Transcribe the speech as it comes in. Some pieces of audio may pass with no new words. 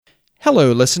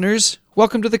Hello, listeners.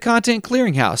 Welcome to the Content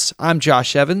Clearinghouse. I'm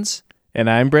Josh Evans. And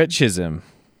I'm Brett Chisholm.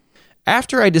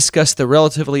 After I discuss the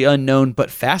relatively unknown but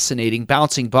fascinating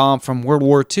bouncing bomb from World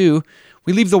War II,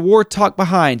 we leave the war talk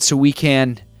behind so we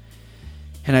can...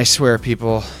 And I swear,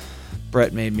 people,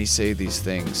 Brett made me say these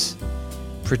things.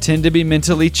 Pretend to be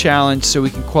mentally challenged so we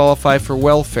can qualify for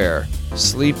welfare,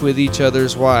 sleep with each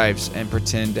other's wives, and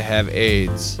pretend to have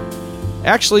AIDS.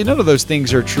 Actually, none of those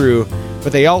things are true,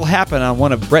 but they all happen on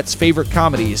one of Brett's favorite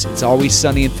comedies, It's Always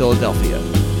Sunny in Philadelphia.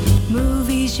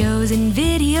 Movies, shows, and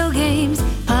video games,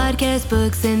 podcast,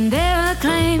 books, and their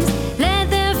acclaims. Let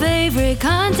their favorite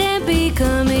content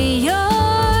become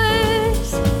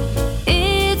yours.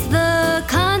 It's the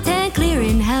Content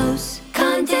Clearinghouse.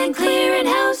 Content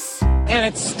Clearinghouse.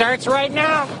 And it starts right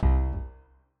now.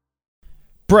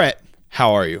 Brett,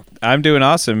 how are you? I'm doing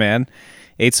awesome, man.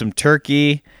 Ate some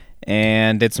turkey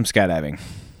and did some skydiving.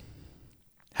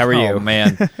 How are you? Oh,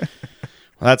 man. Well,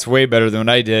 that's way better than what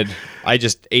I did. I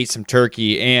just ate some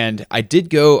turkey, and I did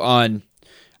go on...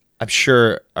 I'm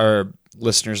sure our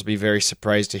listeners will be very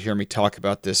surprised to hear me talk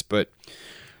about this, but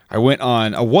I went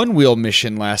on a one-wheel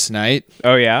mission last night.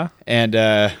 Oh, yeah?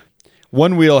 And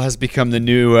one wheel has become the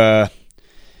new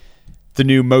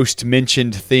most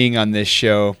mentioned thing on this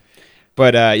show.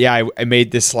 But I made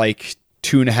this like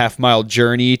 2.5 mile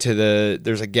journey to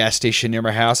there's a gas station near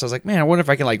my house. I was like, man, I wonder if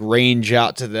I can like range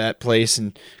out to that place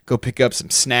and go pick up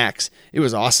some snacks. It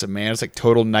was awesome, man. It was like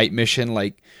total night mission,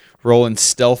 like rolling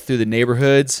stealth through the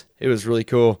neighborhoods. It was really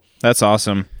cool. That's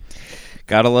awesome.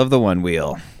 Gotta love the one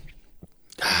wheel.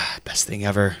 Best thing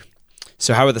ever.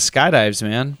 So how were the skydives,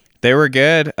 man? They were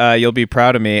good. You'll be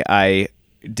proud of me. I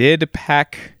did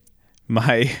pack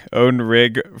my own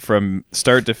rig from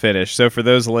start to finish. So for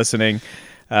those listening,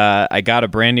 I got a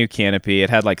brand new canopy. It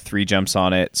had like 3 jumps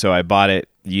on it, so I bought it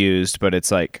used, but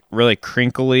it's like really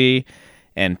crinkly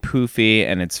and poofy,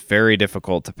 and it's very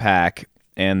difficult to pack.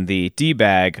 And the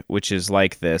D-bag, which is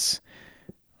like this,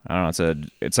 I don't know,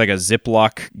 it's like a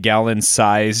Ziploc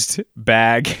gallon-sized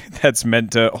bag that's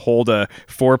meant to hold a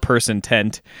 4-person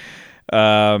tent.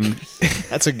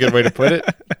 That's a good way to put it.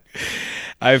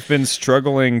 I've been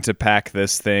struggling to pack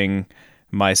this thing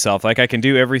myself. Like I can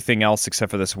do everything else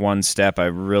except for this one step. I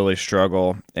really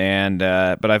struggle, and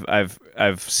but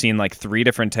I've seen like 3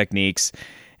 different techniques,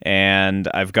 and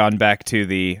I've gone back to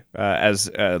the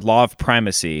law of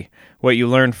primacy. What you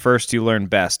learn first, you learn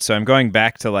best. So I'm going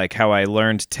back to like how I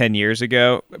learned 10 years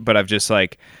ago, but I've just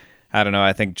like, I don't know,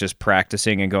 I think just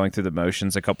practicing and going through the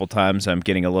motions a couple times, I'm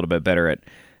getting a little bit better at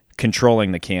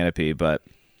controlling the canopy. But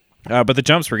the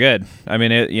jumps were good. I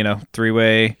mean,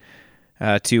 3-way,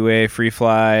 2-way free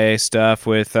fly stuff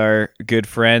with our good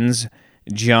friends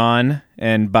John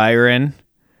and Byron.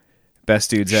 Best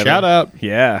dudes ever. Shout out.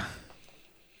 Yeah.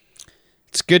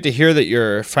 It's good to hear that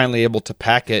you're finally able to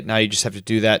pack it. Now you just have to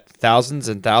do that thousands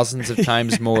and thousands of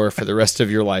times more for the rest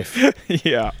of your life.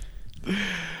 Yeah.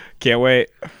 Can't wait.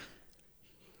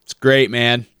 It's great,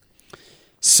 man.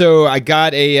 So I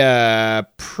got a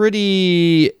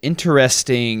pretty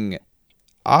interesting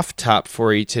off top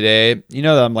for you today. You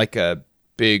know that I'm like a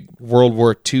big World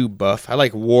War II buff. I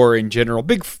like war in general.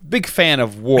 Big fan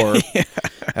of war.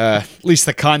 At least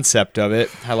the concept of it.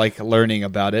 I like learning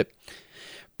about it.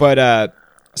 But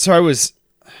so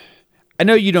I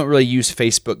know you don't really use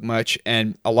Facebook much,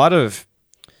 and a lot of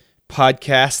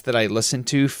podcasts that I listen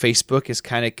to, Facebook is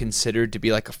kind of considered to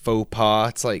be like a faux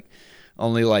pas. It's like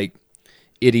only like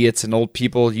idiots and old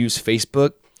people use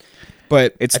Facebook.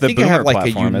 But it's the boomer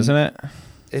platform, isn't it?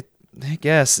 I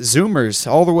guess Zoomers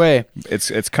all the way.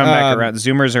 It's come back around.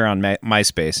 Zoomers are on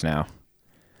MySpace now.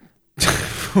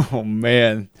 Oh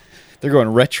man, they're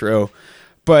going retro.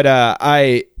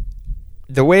 But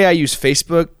the way I use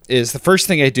Facebook is the first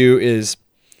thing I do is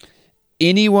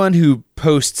anyone who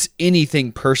posts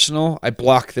anything personal, I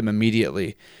block them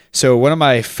immediately. So one of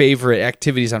my favorite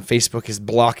activities on Facebook is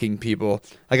blocking people.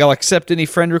 Like I'll accept any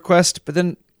friend request, but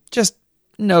then just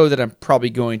know that I'm probably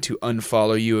going to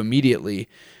unfollow you immediately,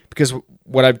 because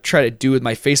what I've tried to do with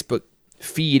my Facebook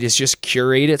feed is just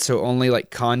curate it so only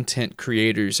like content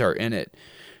creators are in it.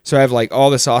 So I have like all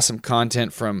this awesome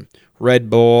content from Red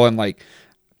Bull, and like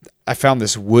I found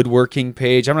this woodworking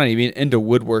page. I'm not even into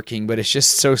woodworking, but it's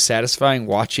just so satisfying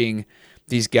watching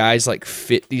these guys like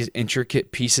fit these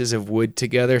intricate pieces of wood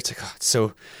together. It's like, it's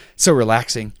so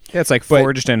relaxing. Yeah, it's like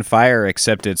Forged in Fire,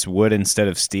 except it's wood instead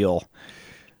of steel.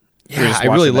 Yeah, I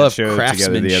really love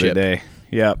craftsmanship. The other day.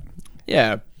 Yep.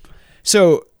 Yeah.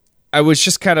 So I was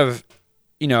just kind of,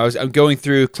 I'm going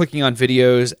through, clicking on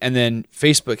videos, and then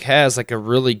Facebook has like a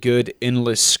really good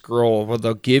endless scroll where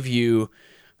they'll give you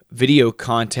video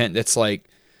content that's like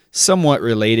somewhat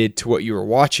related to what you were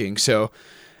watching. So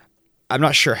I'm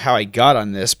not sure how I got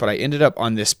on this, but I ended up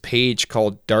on this page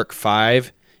called Dark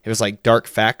 5. It was like Dark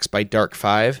Facts by Dark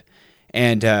 5.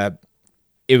 And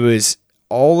it was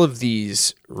all of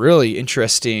these really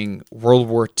interesting World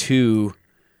War II,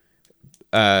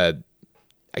 I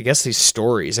guess these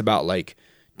stories about like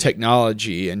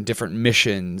technology and different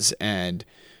missions and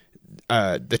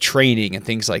the training and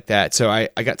things like that. So I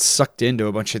got sucked into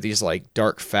a bunch of these like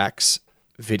Dark Facts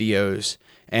videos,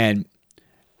 and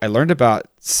I learned about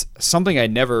something I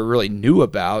never really knew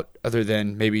about, other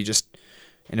than maybe just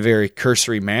in a very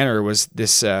cursory manner, was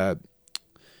this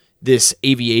this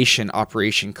aviation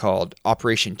operation called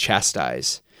Operation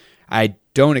Chastise. I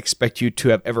don't expect you to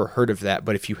have ever heard of that,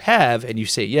 but if you have and you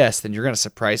say yes, then you're going to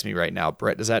surprise me right now.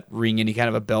 Brett, does that ring any kind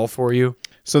of a bell for you?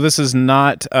 So this is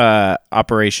not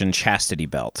Operation Chastity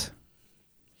Belt.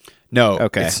 No.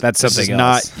 Okay, that's something this is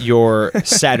else. not your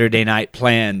Saturday night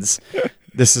plans.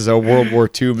 This is a World War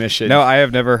II mission. No, I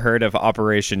have never heard of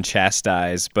Operation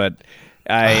Chastise, but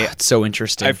it's so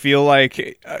interesting. I feel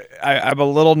like I'm a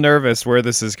little nervous where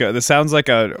this is going. This sounds like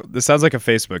a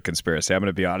Facebook conspiracy. I'm going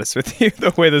to be honest with you.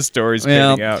 The way the story's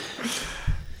panning out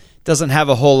doesn't have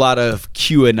a whole lot of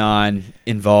QAnon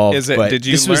involved. Is it? But Did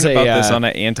you this learn was about this on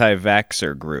an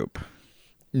anti-vaxxer group?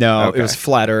 No, Okay. it was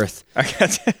Flat Earth.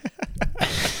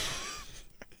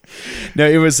 No,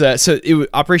 it was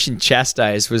Operation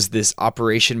Chastise was this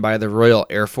operation by the Royal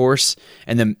Air Force,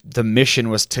 and the mission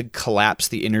was to collapse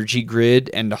the energy grid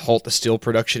and to halt the steel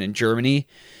production in Germany.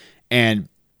 And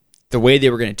the way they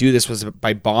were going to do this was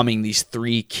by bombing these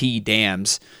 3 key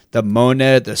dams: the Mone,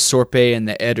 the Sorpe, and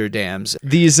the Eder dams.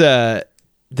 These the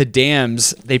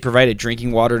dams, they provided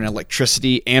drinking water and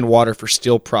electricity and water for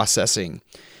steel processing.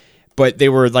 But they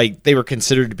were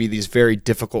considered to be these very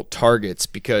difficult targets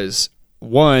because,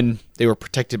 one, they were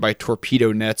protected by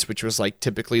torpedo nets, which was like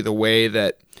typically the way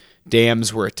that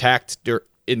dams were attacked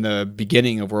in the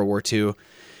beginning of World War II.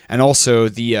 And also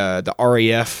the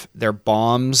RAF, their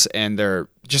bombs and their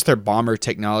bomber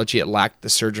technology, it lacked the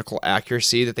surgical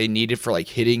accuracy that they needed for like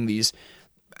hitting these,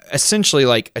 essentially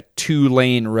like a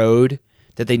 2-lane road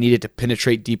that they needed to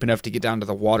penetrate deep enough to get down to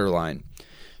the waterline.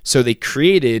 So they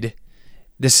created,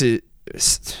 this is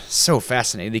so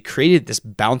fascinating, they created this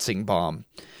bouncing bomb.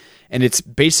 And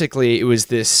it was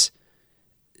this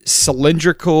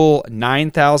cylindrical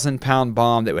 9,000-pound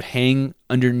bomb that would hang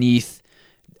underneath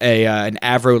an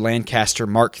Avro Lancaster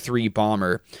Mark III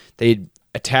bomber. They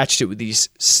attached it with this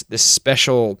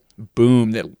special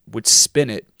boom that would spin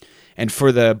it. And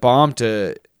for the bomb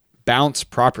to bounce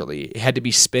properly, it had to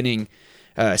be spinning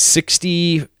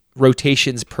 60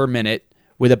 rotations per minute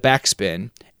with a backspin,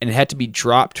 and it had to be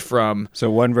dropped from...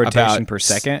 So 1 rotation per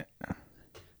second?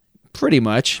 Pretty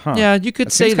much. Huh. Yeah, you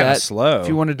could say seems kinda that. slow. If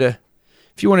you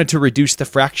wanted to reduce the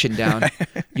fraction down,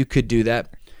 you could do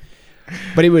that.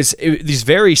 But it was these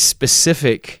very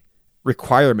specific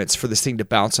requirements for this thing to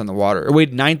bounce on the water. It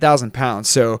weighed 9,000 pounds,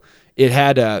 so it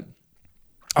had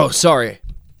sorry,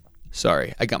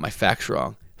 I got my facts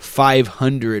wrong.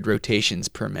 500 rotations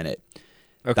per minute.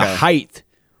 Okay. The height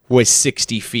was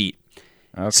 60 feet.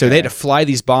 Okay. So they had to fly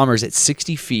these bombers at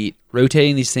 60 feet,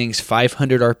 rotating these things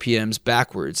 500 RPMs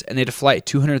backwards, and they had to fly at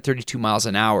 232 miles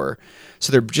an hour.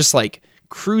 So they're just like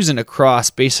cruising across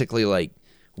basically like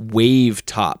wave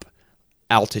top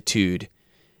altitude.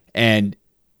 And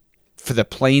for the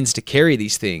planes to carry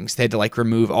these things, they had to like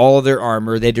remove all of their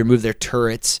armor. They had to remove their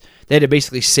turrets. They had to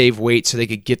basically save weight so they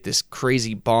could get this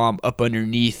crazy bomb up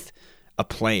underneath a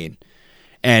plane.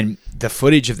 And the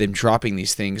footage of them dropping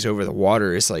these things over the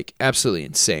water is like absolutely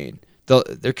insane.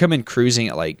 They're coming cruising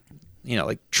at like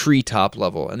treetop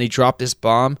level, and they drop this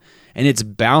bomb, and it's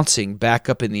bouncing back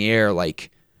up in the air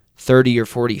like 30 or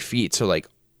 40 feet, so like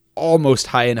almost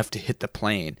high enough to hit the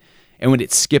plane. And when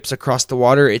it skips across the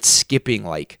water, it's skipping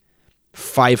like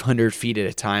 500 feet at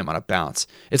a time on a bounce.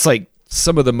 It's like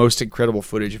some of the most incredible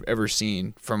footage I've ever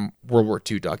seen from World War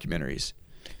II documentaries.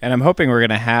 And I'm hoping we're going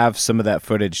to have some of that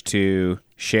footage to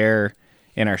share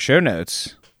in our show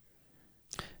notes.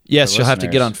 Yes, you'll have to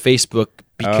get on Facebook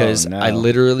because no. I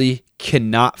literally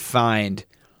cannot find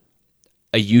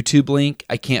a YouTube link.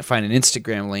 I can't find an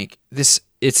Instagram link.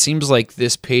 It seems like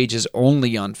this page is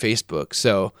only on Facebook,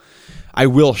 so I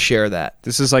will share that.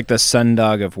 This is like the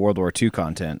Sundog of World War II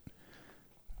content.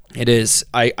 It is.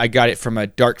 I got it from a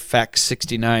Dark Facts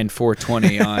 69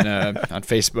 420 on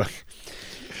Facebook.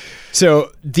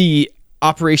 So the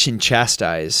Operation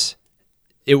Chastise,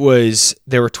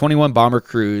 there were 21 bomber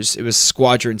crews. It was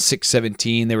Squadron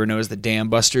 617. They were known as the Dam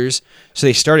Busters. So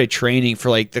they started training for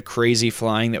like the crazy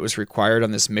flying that was required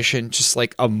on this mission just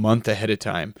like a month ahead of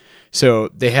time. So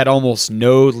they had almost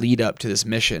no lead up to this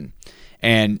mission,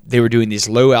 and they were doing these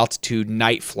low altitude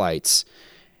night flights.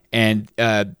 And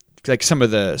like some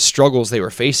of the struggles they were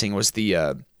facing was the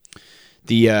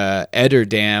Eder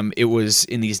Dam. It was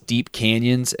in these deep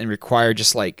canyons and required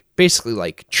just like basically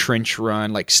like trench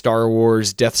run, like Star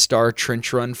Wars Death Star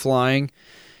trench run flying.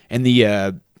 And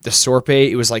the Sorpe,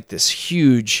 it was like this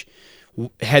huge,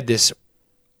 had this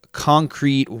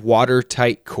concrete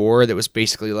watertight core that was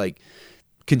basically like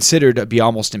considered to be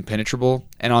almost impenetrable.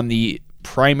 And on the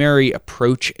primary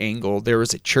approach angle, there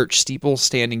was a church steeple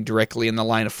standing directly in the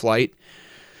line of flight.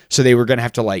 So they were going to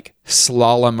have to like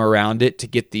slalom around it to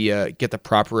get the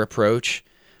proper approach.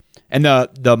 And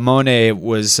the Monet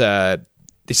was,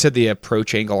 they said the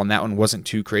approach angle on that one wasn't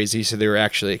too crazy, so they were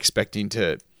actually expecting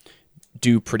to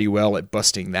do pretty well at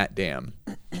busting that dam.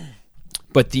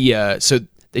 But so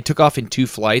they took off in 2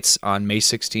 flights on May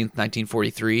 16th,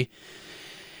 1943.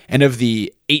 And of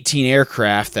the 18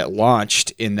 aircraft that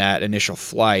launched in that initial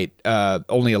flight,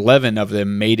 only 11 of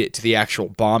them made it to the actual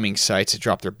bombing sites to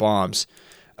drop their bombs.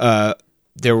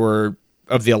 There were,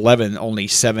 of the 11, only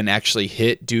 7 actually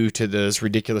hit due to those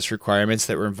ridiculous requirements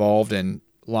that were involved in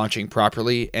launching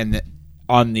properly. And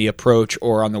on the approach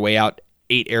or on the way out,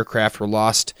 8 aircraft were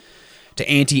lost to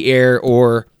anti-air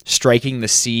or striking the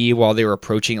sea while they were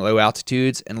approaching low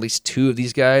altitudes. And at least 2 of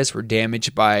these guys were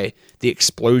damaged by the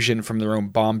explosion from their own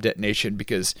bomb detonation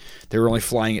because they were only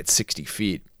flying at 60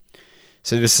 feet.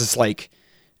 So this is like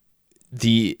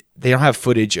they don't have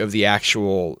footage of the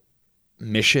actual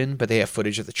mission, but they have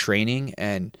footage of the training.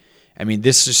 And I mean,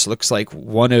 this just looks like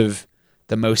one of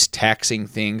the most taxing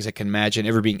things I can imagine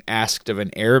ever being asked of an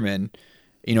airman,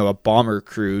 a bomber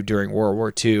crew during World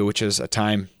War II, which is a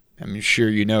time, I'm sure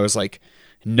is like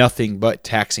nothing but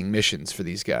taxing missions for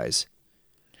these guys.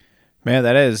 Man,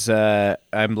 that is,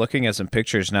 I'm looking at some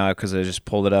pictures now because I just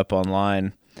pulled it up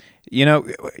online. You know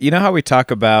how we talk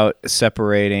about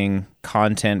separating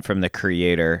content from the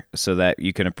creator so that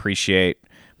you can appreciate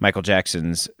Michael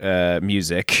Jackson's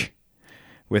music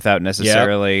without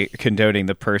necessarily condoning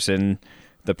the person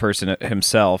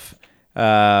himself.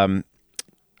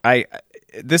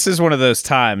 This is one of those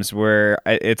times where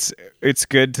it's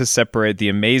good to separate the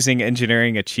amazing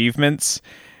engineering achievements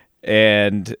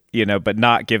and but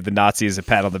not give the Nazis a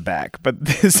pat on the back. But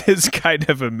this is kind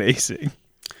of amazing.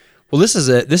 Well, this is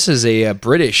a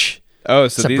British. Oh,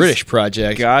 so it's a British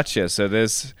project. Gotcha. So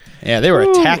this. Yeah, they were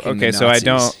attacking. Okay, the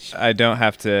Nazis. so I don't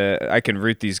have to. I can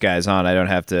root these guys on. I don't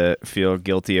have to feel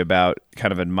guilty about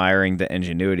kind of admiring the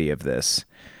ingenuity of this.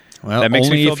 Well, that makes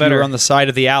only me feel if better. you're on the side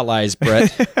of the Allies,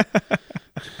 Brett.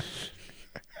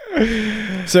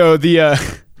 So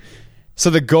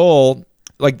the goal,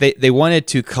 like they wanted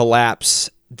to collapse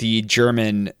the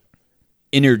German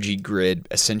energy grid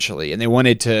essentially, and they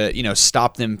wanted to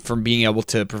stop them from being able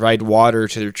to provide water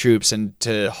to their troops and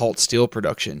to halt steel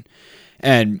production.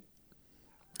 And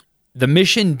the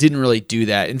mission didn't really do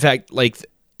that. In fact, like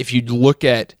if you look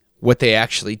at what they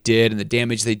actually did and the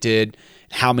damage they did,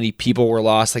 how many people were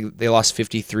lost, like they lost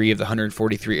 53 of the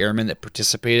 143 airmen that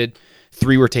participated.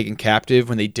 3 were taken captive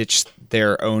when they ditched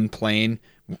their own plane,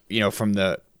 from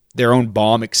their own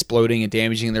bomb exploding and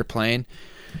damaging their plane.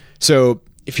 So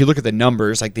if you look at the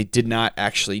numbers, like they did not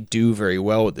actually do very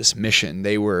well with this mission.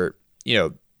 They were,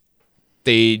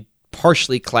 they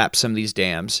partially collapsed some of these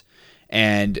dams.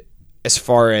 And as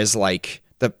far as like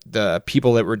the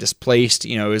people that were displaced,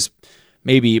 it was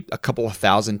maybe a couple of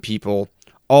thousand people.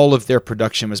 All of their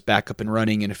production was back up and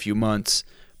running in a few months.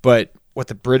 But what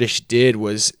the British did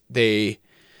was they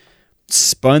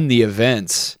spun the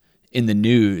events in the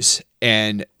news,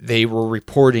 and they were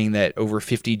reporting that over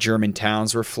 50 German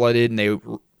towns were flooded, and they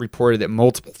reported that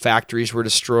multiple factories were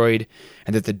destroyed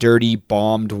and that the dirty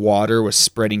bombed water was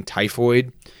spreading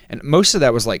typhoid. And most of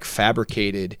that was like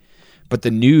fabricated, but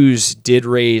the news did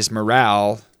raise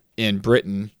morale in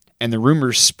Britain, and the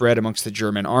rumors spread amongst the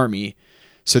German army.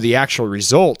 So the actual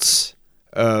results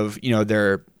of,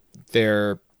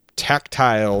 their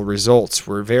tactile results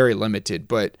were very limited,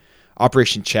 but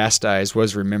Operation Chastise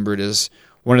was remembered as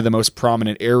one of the most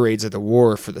prominent air raids of the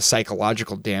war for the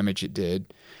psychological damage it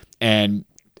did, and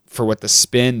for what the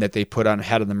spin that they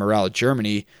had on the morale of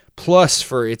Germany, plus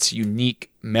for its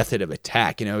unique method of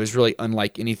attack. It was really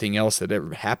unlike anything else that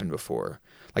ever happened before.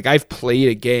 Like I've played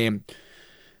a game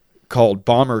called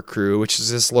Bomber Crew, which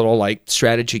is this little like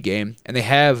strategy game, and they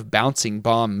have bouncing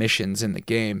bomb missions in the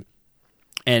game.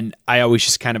 And I always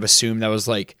just kind of assumed that was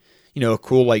like, a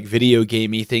cool like video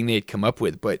gamey thing they'd come up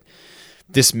with. But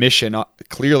this mission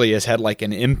clearly has had like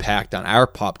an impact on our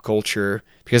pop culture,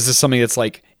 because this is something that's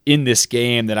like in this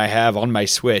game that I have on my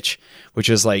Switch, which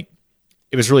is like,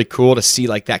 it was really cool to see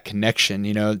like that connection,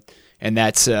 you know, and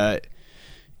that's,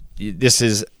 this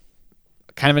is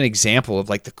kind of an example of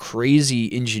like the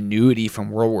crazy ingenuity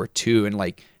from World War II and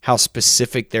like how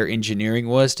specific their engineering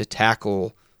was to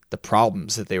tackle the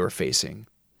problems that they were facing.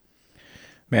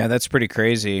 Man, that's pretty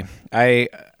crazy. I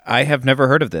have never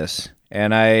heard of this.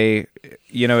 And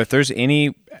if there's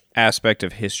any aspect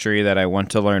of history that I want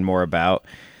to learn more about,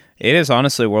 it is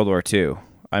honestly World War II.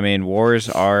 I mean, wars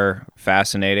are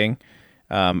fascinating.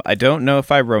 I don't know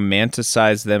if I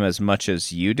romanticize them as much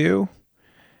as you do,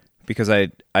 because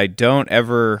I don't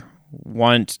ever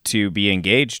want to be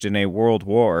engaged in a world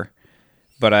war.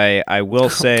 But I will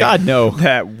say, God, no.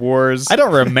 that wars... I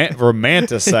don't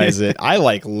romanticize it. I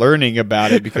like learning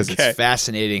about it because it's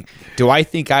fascinating. Do I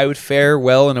think I would fare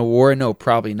well in a war? No,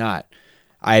 probably not.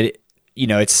 That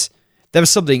was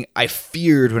something I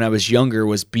feared when I was younger,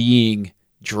 was being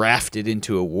drafted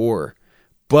into a war.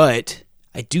 But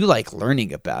I do like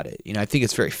learning about it. You know, I think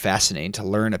it's very fascinating to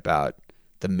learn about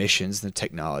the missions and the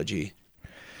technology.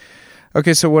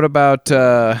 Okay, so what about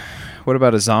a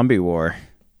zombie war?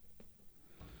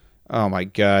 Oh my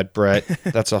God, Brett,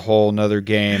 that's a whole nother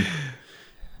game.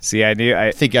 See,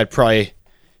 I think I'd probably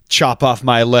chop off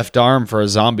my left arm for a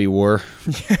zombie war.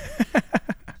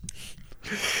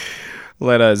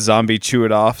 Let a zombie chew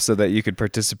it off so that you could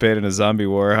participate in a zombie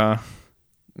war, huh?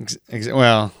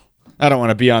 Well, I don't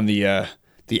want to be on the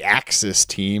Axis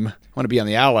team. I want to be on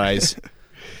the Allies.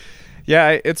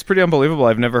 Yeah, it's pretty unbelievable.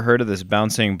 I've never heard of this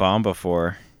bouncing bomb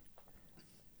before.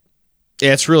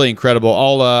 Yeah, it's really incredible.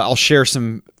 I'll share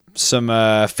some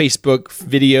Facebook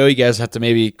video. You guys have to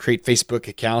maybe create Facebook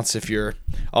accounts if you're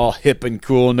all hip and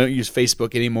cool and don't use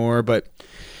Facebook anymore. But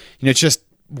it's just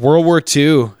World War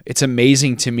II. It's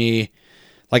amazing to me,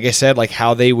 like I said, like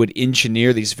how they would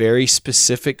engineer these very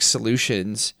specific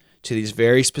solutions to these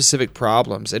very specific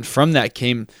problems, and from that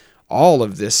came all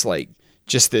of this, like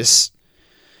just this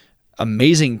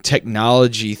amazing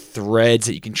technology threads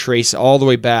that you can trace all the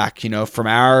way back, from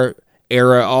our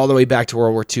era all the way back to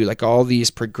World War II, like all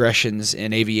these progressions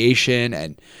in aviation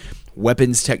and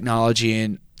weapons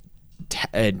technology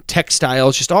and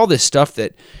textiles, just all this stuff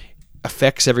that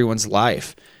affects everyone's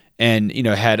life, and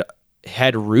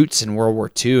had roots in World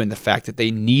War II, and the fact that they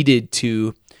needed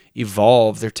to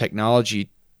evolve their technology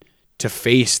to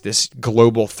face this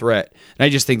global threat. And I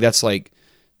just think that's like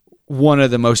one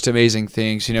of the most amazing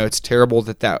things. It's terrible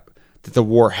that the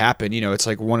war happened. It's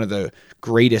like one of the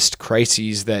greatest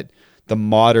crises that the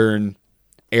modern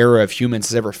era of humans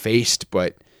has ever faced,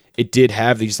 but it did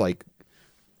have these like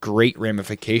great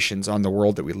ramifications on the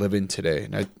world that we live in today.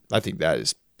 And I think that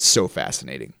is so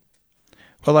fascinating.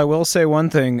 Well, I will say one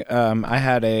thing. I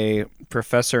had a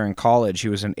professor in college. He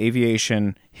was an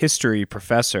aviation history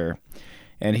professor,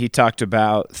 and he talked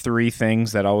about three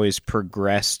things that always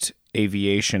progressed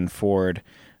aviation forward.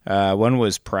 One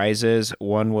was prizes,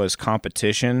 one was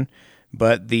competition,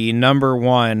 but the number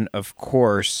one, of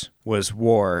course, was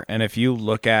war. And if you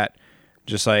look at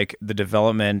just like the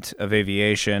development of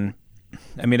aviation,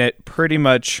 I mean, it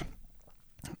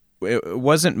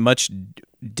wasn't much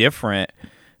different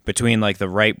between like the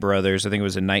Wright brothers. I think it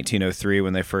was in 1903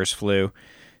 when they first flew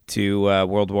to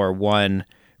World War I.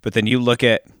 But then you look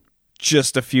at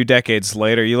just a few decades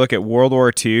later, you look at World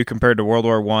War II compared to World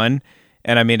War I,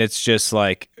 and I mean, it's just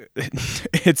like,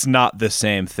 it's not the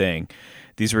same thing.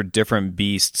 These were different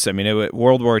beasts. I mean,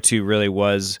 World War II really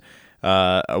was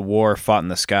a war fought in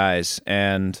the skies.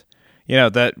 And,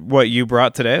 that what you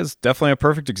brought today is definitely a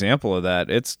perfect example of that.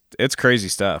 It's crazy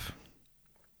stuff.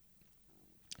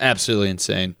 Absolutely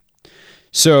insane.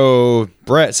 So,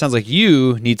 Brett, it sounds like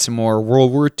you need some more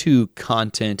World War II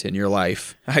content in your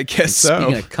life. I guess so.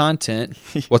 Speaking of content,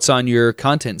 what's on your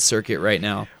content circuit right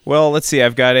now? Well, let's see.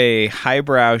 I've got a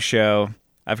highbrow show.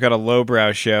 I've got a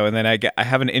lowbrow show, and then I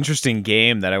have an interesting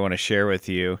game that I want to share with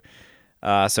you.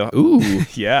 Ooh.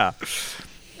 Yeah.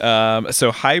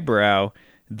 So highbrow,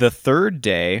 The Third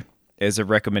Day is a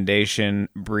recommendation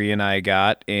Bree and I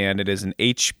got, and it is an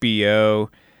HBO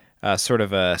sort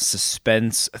of a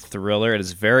suspense thriller. It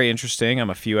is very interesting. I'm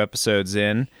a few episodes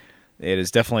in. It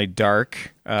is definitely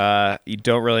dark. You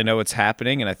don't really know what's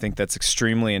happening, and I think that's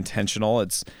extremely intentional.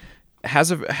 It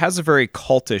has a very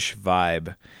cultish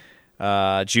vibe.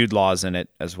 Jude Law's in it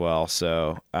as well,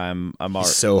 so I'm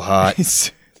He's so hot.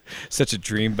 Such a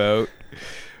dreamboat.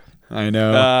 I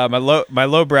know. My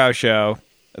lowbrow show,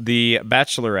 The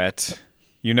Bachelorette.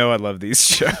 You know I love these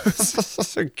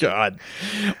shows. God.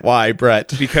 Why,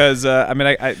 Brett? Because,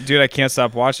 I can't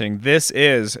stop watching. This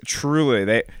is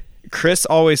truly, Chris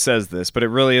always says this, but it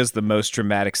really is the most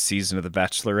dramatic season of The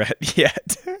Bachelorette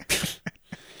yet.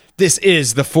 This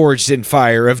is the forged in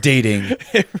fire of dating.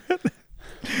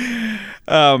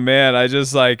 Oh man,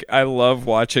 I love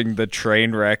watching the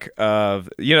train wreck of,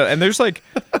 and there's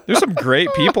some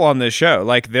great people on this show.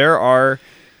 Like there are,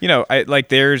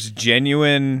 there's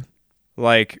genuine,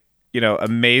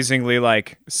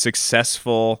 amazingly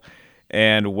successful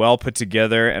and well put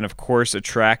together and of course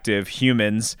attractive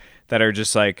humans that are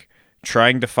just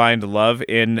trying to find love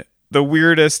in the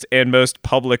weirdest and most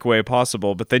public way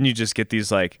possible. But then you just get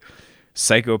these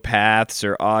psychopaths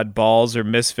or oddballs or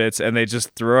misfits, and they just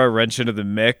throw a wrench into the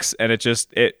mix, and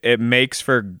it makes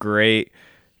for great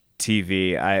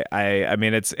TV. I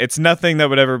mean, it's nothing that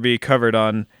would ever be covered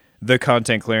on the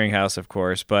Content Clearinghouse, of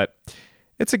course, but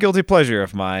it's a guilty pleasure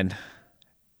of mine.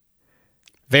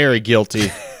 Very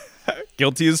guilty.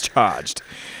 Guilty as charged.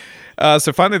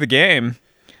 So finally, the game.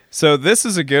 So this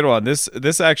is a good one.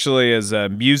 This actually is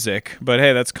music, but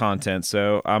hey, that's content.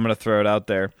 So I'm gonna throw it out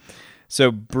there. So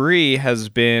Bree has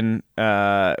been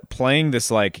playing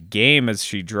this game as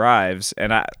she drives,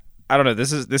 and I don't know.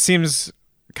 This seems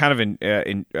kind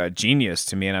of genius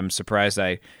to me, and I'm surprised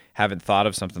I haven't thought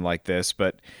of something like this.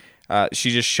 But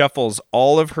she just shuffles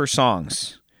all of her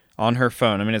songs on her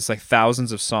phone. I mean, it's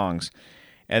thousands of songs,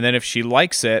 and then if she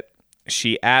likes it,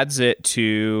 she adds it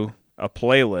to a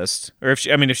playlist, or if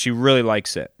she really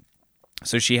likes it.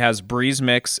 So she has Bree's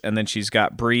mix, and then she's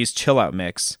got Bree's chill out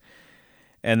mix.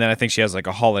 And then I think she has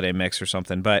a holiday mix or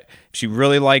something. But if she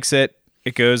really likes it,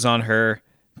 it goes on her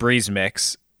Breeze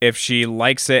mix. If she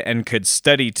likes it and could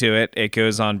study to it, it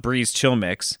goes on Breeze chill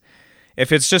mix.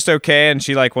 If it's just okay and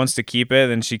she wants to keep it,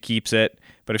 then she keeps it.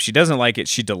 But if she doesn't like it,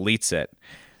 she deletes it.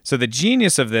 So the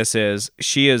genius of this is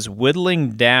she is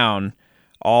whittling down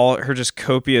all her just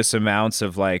copious amounts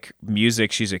of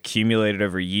music she's accumulated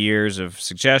over years of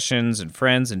suggestions and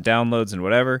friends and downloads and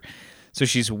whatever. So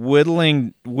she's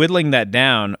whittling that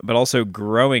down, but also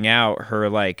growing out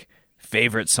her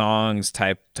favorite songs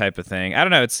type of thing. I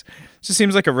don't know. It just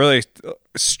seems like a really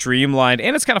streamlined,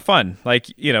 and it's kind of fun.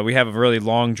 We have a really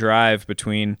long drive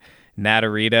between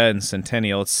Natarita and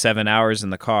Centennial. It's 7 hours in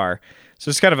the car. So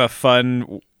it's kind of a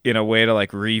fun, way to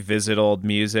revisit old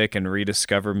music and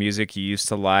rediscover music you used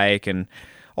to like, and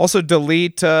also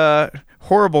delete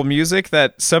horrible music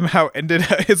that somehow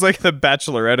ended up, it's the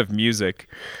Bachelorette of music.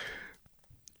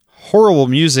 Horrible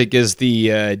music is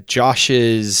the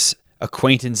Josh's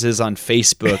acquaintances on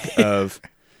Facebook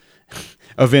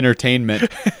of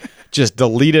entertainment. Just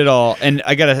delete it all. And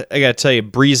I gotta tell you,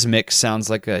 Breeze Mix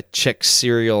sounds like a Czech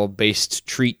cereal based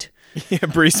treat. Yeah,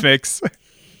 Breeze Mix.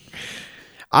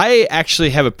 I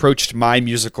actually have approached my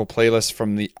musical playlist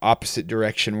from the opposite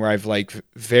direction, where I've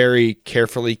very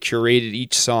carefully curated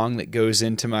each song that goes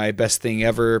into my best thing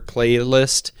ever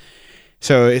playlist.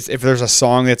 So if there's a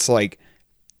song that's like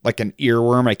an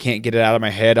earworm, I can't get it out of my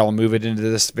head, I'll move it into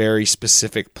this very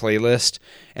specific playlist,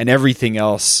 and everything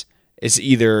else is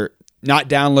either not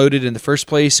downloaded in the first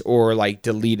place or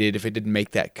deleted if it didn't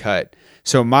make that cut.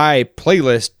 So my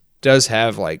playlist does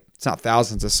have it's not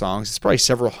thousands of songs, it's probably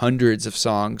several hundreds of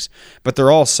songs, but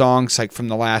they're all songs from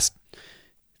the last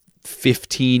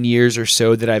 15 years or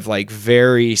so that I've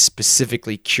very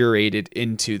specifically curated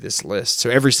into this list. So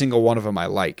every single one of them I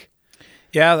like.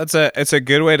 Yeah, it's a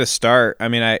good way to start. I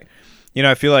mean,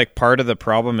 I feel like part of the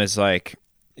problem is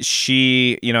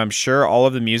she, I'm sure all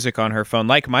of the music on her phone,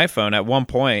 like my phone, at one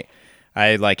point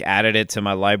I added it to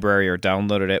my library or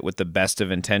downloaded it with the best of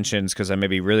intentions because I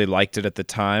maybe really liked it at the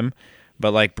time.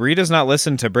 But Bree does not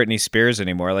listen to Britney Spears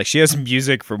anymore. She has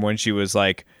music from when she was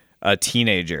a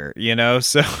teenager,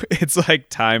 So it's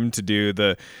time to do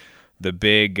the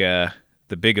big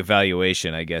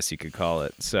evaluation, I guess you could call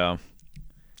it. So.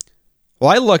 Well,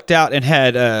 I lucked out and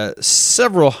had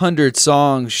several hundred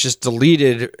songs just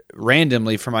deleted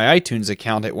randomly from my iTunes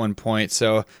account at one point.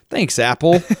 So thanks,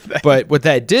 Apple. But what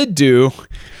that did do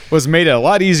was made it a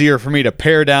lot easier for me to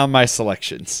pare down my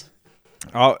selections.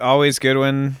 Always good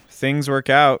when things work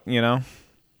out,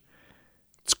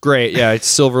 It's great. Yeah, it's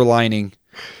silver lining.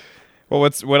 Well,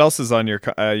 what else is on your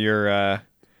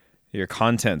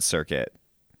content circuit?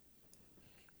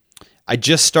 I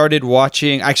just started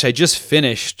watching. Actually, I just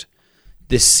finished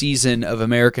this season of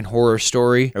American Horror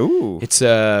Story. Ooh. It's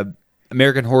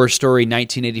American Horror Story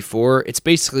 1984. It's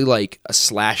basically a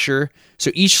slasher.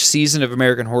 So each season of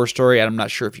American Horror Story, I'm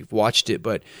not sure if you've watched it,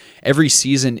 but every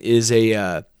season is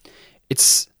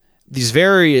it's these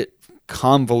very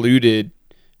convoluted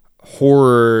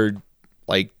horror,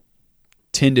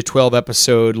 10 to 12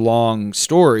 episode long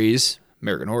stories,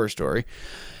 American Horror Story.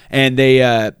 And they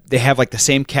have the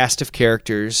same cast of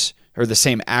characters. or the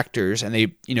same actors,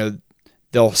 and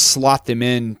they'll slot them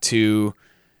into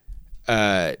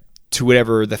to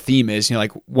whatever the theme is.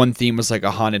 Like one theme was like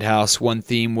a haunted house, one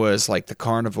theme was like the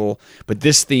carnival, but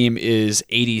this theme is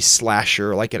 80s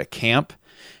slasher, like at a camp.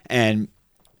 And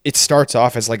it starts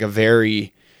off as like a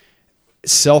very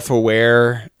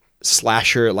self-aware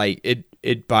slasher. Like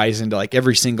it buys into like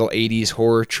every single 80s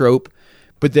horror trope,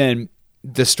 but then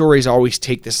the stories always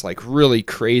take this like really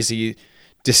crazy,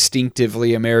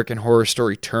 distinctively American Horror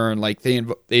Story turn. Like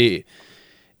they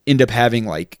end up having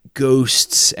like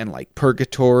ghosts and like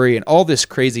purgatory and all this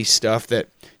crazy stuff that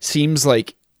seems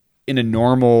like in a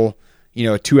normal, a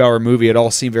 2-hour movie, it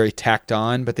all seemed very tacked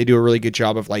on, but they do a really good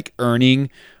job of like earning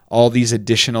all these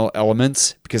additional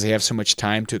elements because they have so much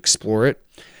time to explore it.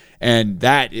 And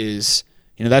that is,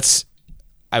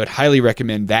 I would highly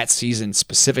recommend that season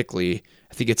specifically.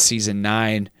 I think it's season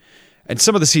 9. And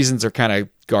some of the seasons are kind of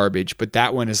garbage, but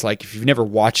that one is like, if you've never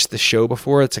watched the show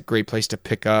before, it's a great place to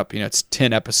pick up. It's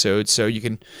 10 episodes, so you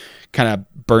can kind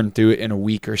of burn through it in a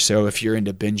week or so if you're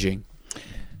into binging.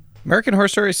 American Horror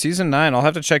Story season 9. I'll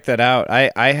have to check that out.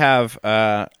 I have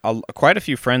quite a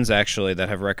few friends actually that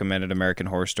have recommended American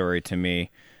Horror Story to me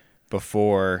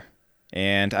before,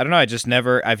 and I don't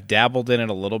know. I've dabbled in it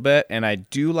a little bit, and I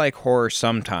do like horror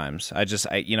sometimes. I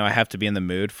have to be in the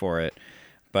mood for it.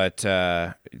 But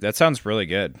that sounds really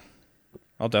good.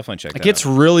 I'll definitely check that out. It gets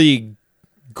really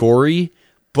gory,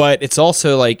 but it's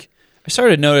also like, I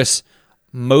started to notice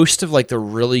most of like the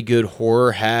really good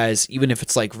horror has, even if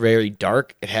it's like very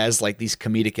dark, it has like these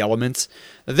comedic elements.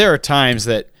 There are times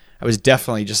that I was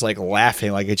definitely just like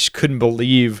laughing, like I just couldn't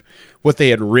believe what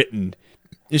they had written.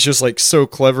 It's just like so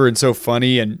clever and so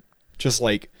funny and just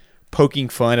like poking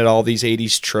fun at all these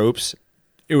 80s tropes.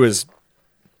 It was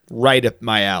right up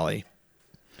my alley.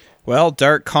 Well,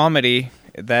 dark comedy,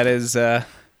 that is, I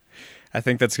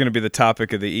think that's going to be the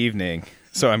topic of the evening.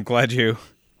 So I'm glad you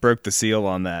broke the seal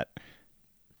on that.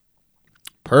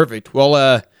 Perfect.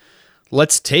 Well,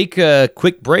 let's take a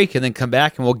quick break and then come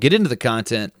back and we'll get into the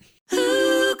content.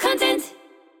 Ooh, content.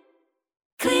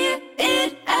 Clear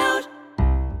it out.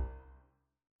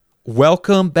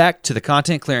 Welcome back to the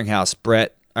Content Clearinghouse,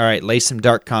 Brett. All right, lay some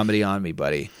dark comedy on me,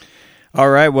 buddy. All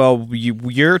right, well,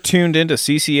 you're tuned into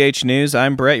CCH News.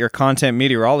 I'm Brett, your content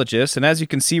meteorologist, and as you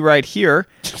can see right here,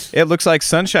 it looks like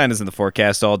sunshine is in the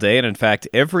forecast all day, and in fact,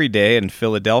 every day in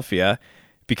Philadelphia,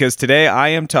 because today I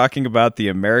am talking about the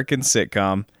American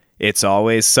sitcom, It's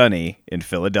Always Sunny in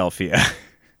Philadelphia.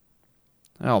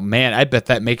 Oh, man, I bet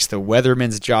that makes the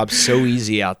weatherman's job so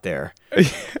easy out there.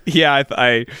 Yeah,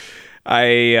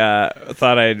 I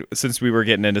thought since we were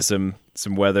getting into some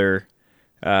weather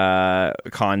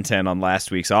content on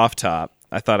last week's Off Top,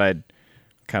 I thought I'd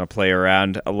kind of play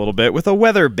around a little bit with a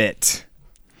weather bit.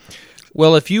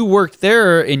 Well, if you worked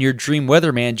there in your dream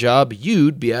weatherman job,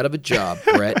 you'd be out of a job,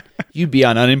 Brett. You'd be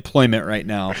on unemployment right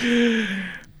now.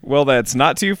 Well, that's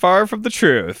not too far from the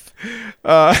truth.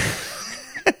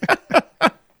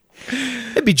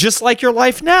 It'd be just like your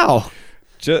life now.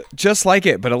 Just like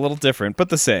it, but a little different, but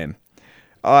the same.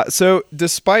 So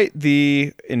despite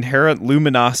the inherent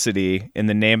luminosity in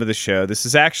the name of the show, this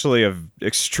is actually an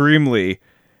extremely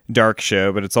dark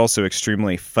show, but it's also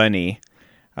extremely funny.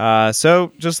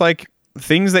 So just like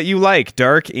things that you like,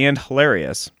 dark and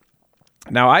hilarious.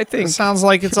 Now, I think... It sounds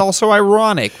like it's also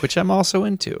ironic, which I'm also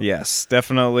into. Yes,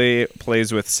 definitely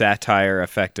plays with satire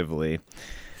effectively.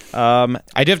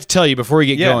 I do have to tell you before we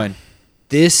get going,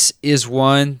 this is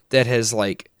one that has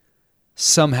like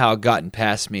somehow gotten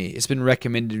past me. It's been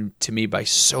recommended to me by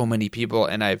so many people,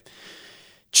 and I've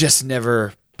just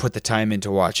never put the time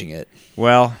into watching it.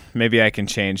 Well, maybe I can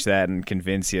change that and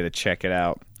convince you to check it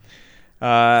out.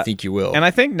 I think you will. And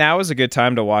I think now is a good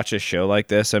time to watch a show like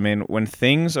this. I mean, when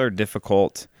things are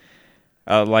difficult,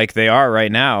 like they are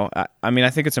right now, I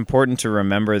think it's important to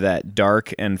remember that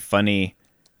dark and funny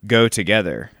go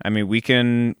together. I mean, we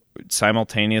can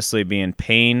simultaneously be in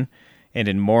pain and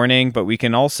in mourning, but we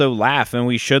can also laugh, and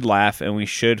we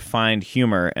should find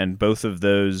humor, and both of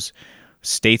those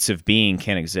states of being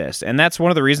can exist. And that's one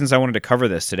of the reasons I wanted to cover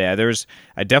this today.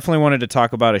 I definitely wanted to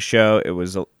talk about a show. It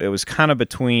was kind of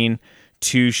between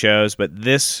two shows, but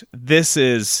this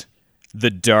is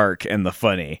the dark and the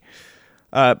funny.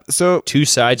 So two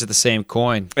sides of the same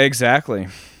coin. Exactly.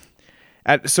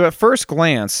 So at first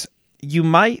glance, you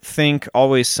might think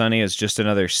Always Sunny is just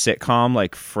another sitcom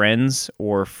like Friends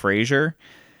or Frasier.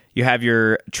 You have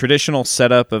your traditional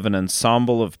setup of an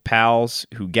ensemble of pals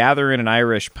who gather in an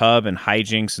Irish pub and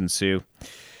hijinks ensue.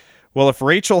 Well, if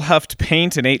Rachel huffed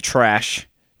paint and ate trash,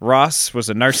 Ross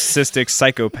was a narcissistic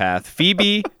psychopath,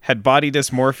 Phoebe had body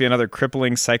dysmorphia and other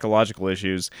crippling psychological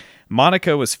issues,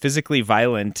 Monica was physically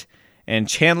violent, and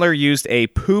Chandler used a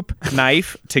poop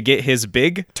knife to get his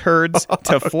big turds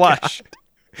to flush.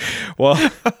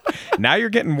 Well, now you're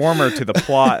getting warmer to the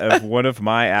plot of one of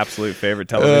my absolute favorite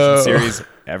television series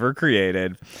ever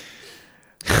created.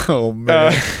 Oh,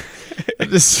 man.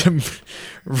 There's some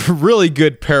really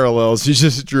good parallels you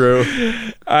just drew.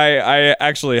 I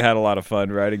actually had a lot of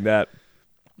fun writing that.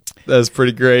 That's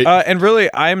pretty great. And really,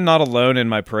 I'm not alone in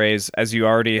my praise, as you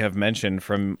already have mentioned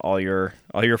from all your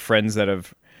friends that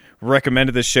have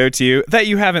recommended this show to you that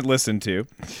you haven't listened to.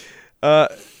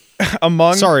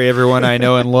 Sorry, everyone I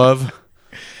know and love.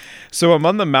 So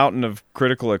among the mountain of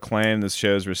critical acclaim this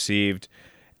show's received,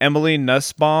 Emily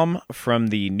Nussbaum from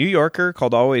The New Yorker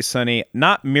called Always Sunny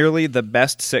not merely the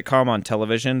best sitcom on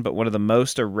television, but one of the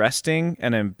most arresting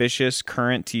and ambitious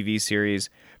current TV series,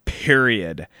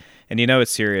 period. And you know it's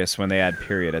serious when they add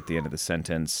period at the end of the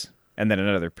sentence, and then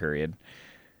another period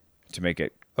to make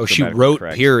it. Oh, she grammatically wrote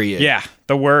correct. period. Yeah,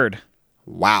 the word.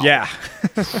 Wow. Yeah.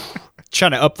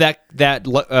 Trying to up that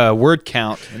word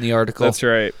count in the article. That's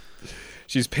right.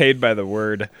 She's paid by the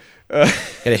word.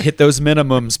 Gotta hit those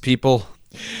minimums, people.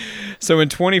 So in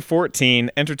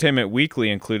 2014, Entertainment Weekly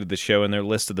included the show in their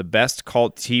list of the best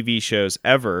cult TV shows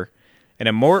ever.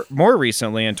 And more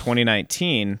recently, in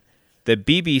 2019, the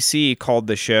BBC called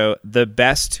the show the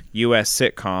best U.S.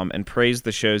 sitcom and praised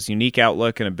the show's unique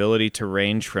outlook and ability to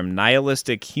range from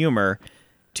nihilistic humor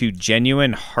to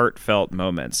genuine heartfelt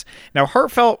moments. Now,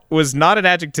 heartfelt was not an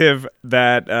adjective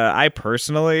that I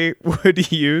personally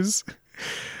would use.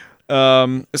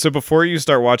 So before you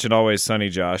start watching Always Sunny,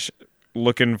 Josh,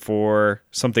 looking for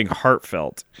something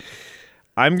heartfelt,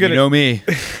 I'm gonna. You know me.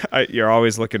 You're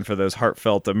always looking for those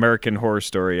heartfelt American Horror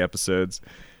Story episodes.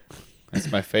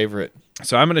 That's my favorite.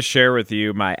 So I'm going to share with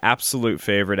you my absolute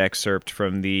favorite excerpt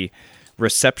from the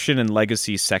Reception and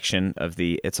Legacy section of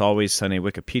the It's Always Sunny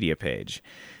Wikipedia page.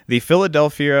 The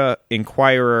Philadelphia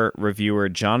Inquirer reviewer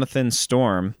Jonathan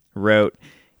Storm wrote,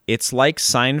 "It's like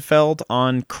Seinfeld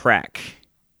on crack."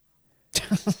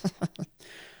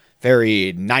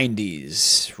 Very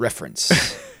 90s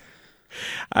reference.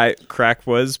 Crack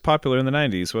was popular in the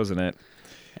 90s, wasn't it?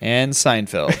 And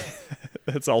Seinfeld.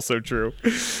 That's also true.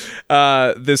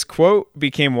 This quote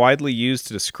became widely used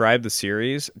to describe the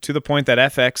series to the point that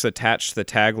FX attached the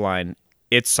tagline,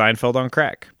 "It's Seinfeld on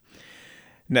crack."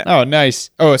 Now, Oh,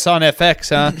 nice. Oh, it's on FX,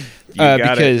 huh?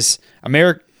 got because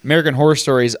American Horror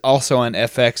Story is also on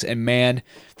FX, and man,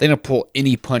 they don't pull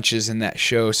any punches in that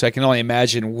show. So I can only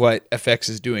imagine what FX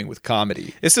is doing with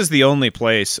comedy. this is the only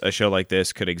place a show like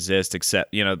this could exist,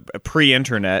 except,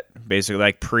 pre-internet, basically,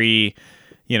 like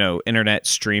internet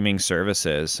streaming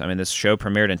services. I mean, this show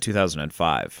premiered in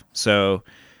 2005. So,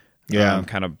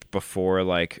 kind of before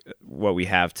like what we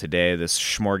have today, this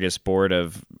smorgasbord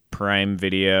of Prime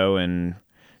Video and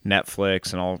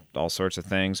Netflix and all sorts of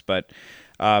things. But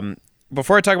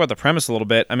before I talk about the premise a little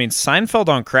bit, I mean, Seinfeld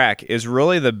on crack is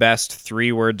really the best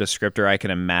 3-word descriptor I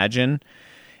can imagine.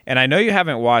 And I know you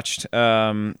haven't watched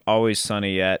Always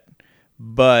Sunny yet,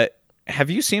 but have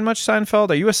you seen much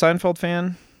Seinfeld? Are you a Seinfeld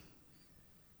fan?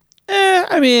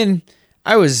 I mean,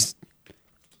 I was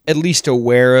at least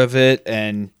aware of it,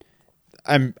 and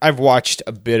I've watched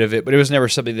a bit of it, but it was never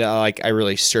something that I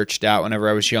really searched out whenever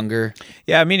I was younger.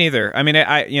 Yeah, me neither. I mean,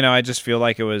 I just feel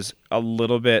like it was a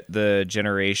little bit the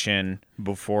generation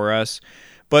before us.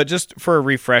 But just for a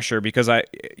refresher, because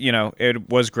it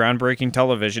was groundbreaking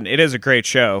television. It is a great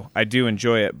show. I do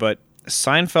enjoy it, but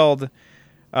Seinfeld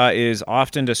is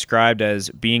often described as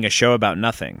being a show about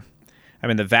nothing. I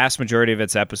mean, the vast majority of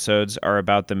its episodes are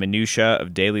about the minutia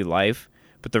of daily life,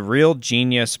 but the real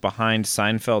genius behind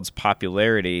Seinfeld's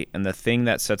popularity and the thing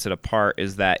that sets it apart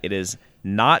is that it is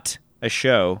not a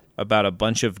show about a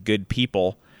bunch of good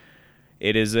people.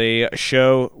 It is a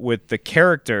show with the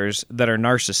characters that are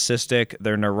narcissistic,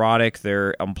 they're neurotic,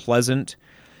 they're unpleasant,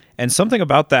 and something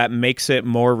about that makes it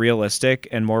more realistic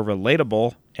and more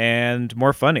relatable and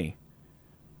more funny.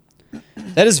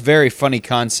 That is a very funny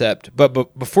concept.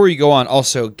 But before you go on,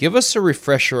 also give us a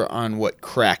refresher on what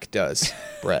crack does,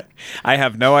 Brett. I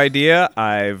have no idea.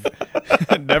 I've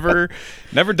never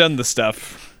done the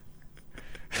stuff.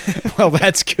 Well,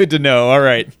 that's good to know. All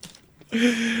right.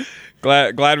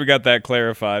 Glad we got that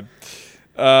clarified.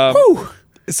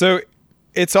 So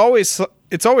it's always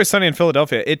Sunny in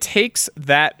Philadelphia. It takes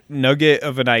that nugget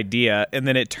of an idea and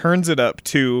then it turns it up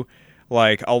to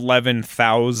like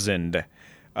 11,000.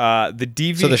 So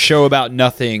the show about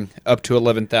nothing up to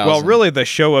 11,000. Well, really, the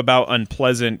show about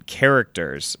unpleasant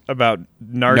characters, about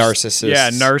narcissists. Yeah,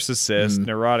 narcissists,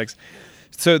 neurotics.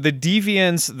 So the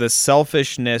deviance, the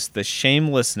selfishness, the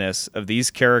shamelessness of these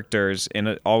characters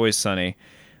in Always Sunny,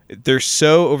 they're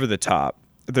so over the top.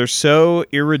 they're so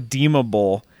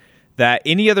irredeemable that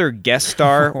any other guest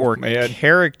star or man.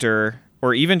 character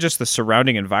or even just the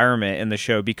surrounding environment in the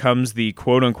show becomes the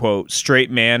quote-unquote straight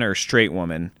man or straight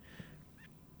woman.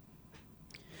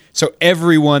 So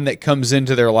everyone that comes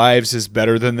into their lives is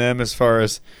better than them as far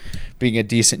as being a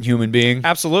decent human being.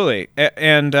 Absolutely.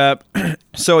 And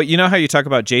so you know how you talk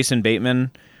about Jason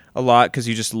Bateman a lot because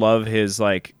you just love his,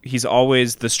 like, he's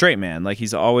always the straight man. Like,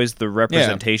 he's always the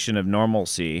representation of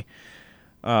normalcy.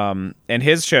 And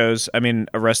his shows, I mean,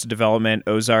 Arrested Development,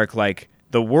 Ozark, like,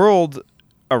 the world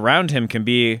around him can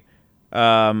be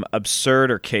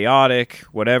absurd or chaotic,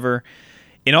 whatever.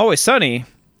 In Always Sunny,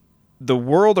 the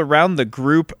world around the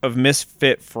group of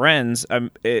misfit friends,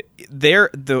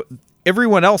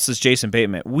 everyone else is Jason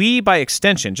Bateman. We, by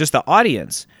extension, just the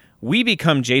audience, we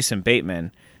become Jason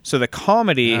Bateman. So the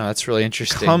comedy that's really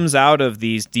interesting. comes out of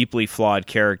these deeply flawed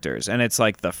characters. And it's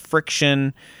like the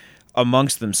friction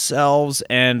amongst themselves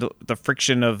and the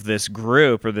friction of this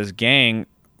group or this gang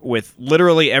with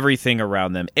literally everything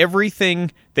around them.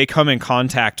 Everything they come in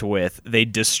contact with, they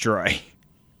destroy.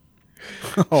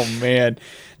 Oh, man.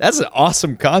 That's an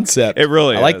awesome concept. It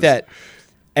really I like is. that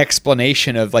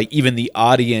explanation of, like, even the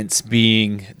audience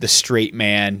being the straight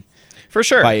man For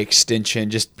sure. by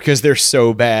extension, just because they're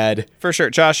so bad. For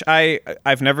sure. Josh,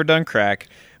 I've never done crack,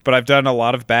 but I've done a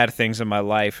lot of bad things in my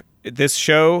life. This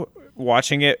show,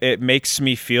 watching it, it makes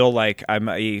me feel like I'm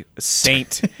a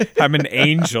saint. I'm an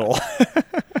angel.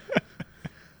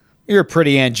 You're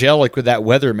pretty angelic with that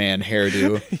weatherman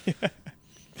hairdo.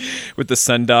 With the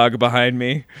sundog behind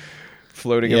me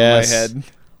floating Yes. over my head.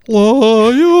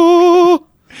 Liar.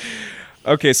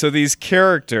 Okay, so these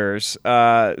characters,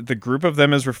 the group of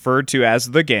them is referred to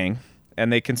as the gang,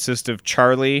 and they consist of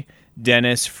Charlie,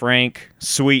 Dennis, Frank,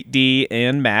 Sweet D,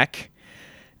 and Mac.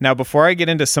 Now, before I get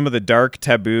into some of the dark,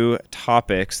 taboo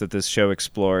topics that this show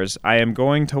explores, I am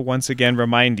going to once again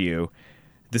remind you,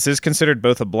 this is considered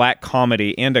both a black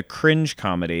comedy and a cringe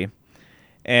comedy,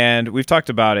 and we've talked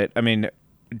about it. I mean,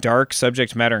 dark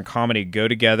subject matter and comedy go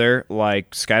together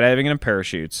like skydiving and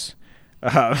parachutes.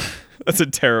 That's a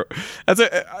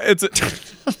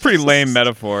pretty lame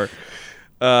metaphor.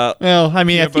 Well, I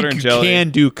mean, I Peanut butter think and you jelly. can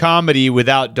do comedy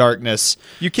without darkness.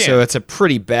 You can. So it's a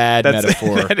pretty bad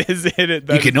metaphor. That is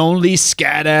it. You can only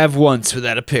skydive once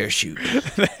without a parachute.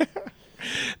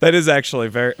 That is actually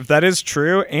that is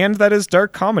true, and that is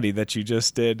dark comedy that you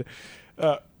just did.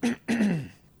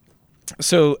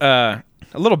 So, a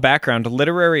little background.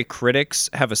 Literary critics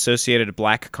have associated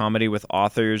black comedy with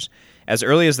authors as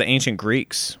early as the ancient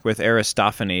Greeks with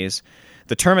Aristophanes.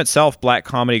 The term itself, black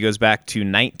comedy, goes back to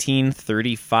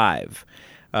 1935.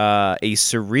 A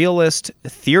surrealist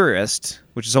theorist,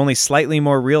 which is only slightly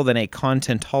more real than a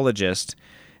contentologist,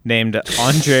 named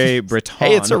Andre Breton.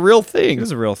 Hey, it's a real thing. It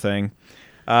is a real thing.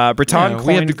 Breton Yeah, we have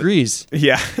coined degrees.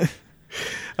 Yeah.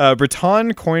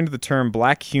 Breton coined the term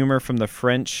black humor from the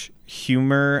French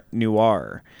humor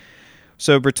noir.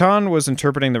 So Breton was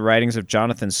interpreting the writings of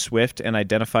Jonathan Swift and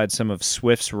identified some of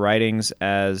Swift's writings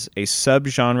as a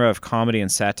subgenre of comedy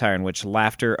and satire in which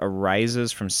laughter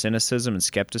arises from cynicism and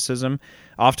skepticism,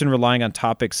 often relying on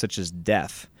topics such as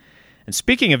death. And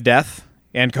speaking of death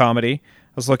and comedy,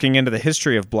 I was looking into the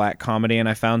history of black comedy and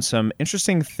I found some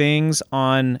interesting things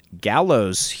on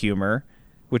gallows humor,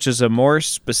 which is a more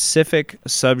specific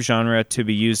subgenre to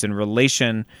be used in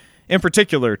relation, in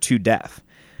particular, to death.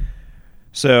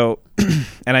 So,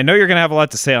 and I know you're going to have a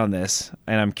lot to say on this,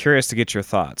 and I'm curious to get your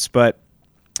thoughts, but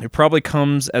it probably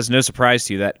comes as no surprise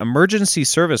to you that emergency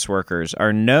service workers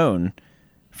are known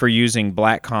for using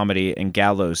black comedy and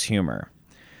gallows humor.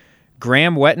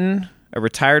 Graham Wetton, a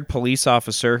retired police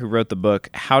officer who wrote the book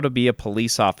How to Be a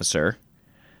Police Officer,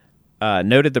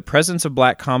 noted the presence of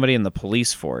black comedy in the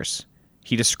police force.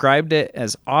 He described it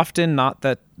as often not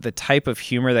the type of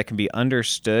humor that can be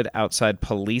understood outside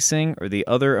policing or the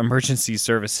other emergency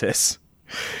services.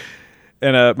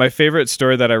 And my favorite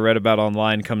story that I read about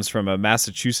online comes from a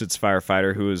Massachusetts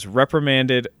firefighter who was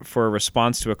reprimanded for a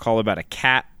response to a call about a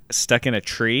cat stuck in a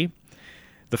tree.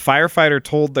 The firefighter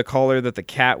told the caller that the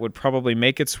cat would probably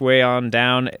make its way on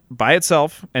down by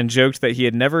itself and joked that he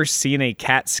had never seen a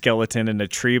cat skeleton in a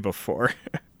tree before.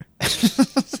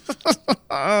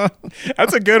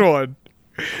 That's a good one.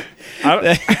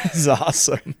 That is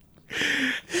awesome.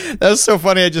 That was so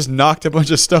funny. I just knocked a bunch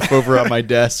of stuff over on my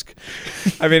desk.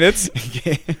 I mean, that's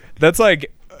like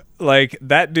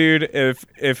that dude.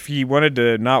 If he wanted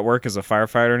to not work as a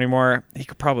firefighter anymore, he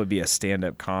could probably be a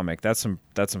stand-up comic. That's some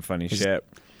funny shit.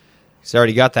 He's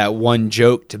already got that one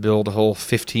joke to build a whole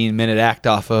 15-minute act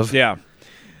off of. Yeah.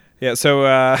 So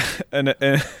an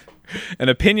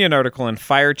opinion article in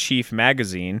Fire Chief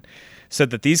magazine said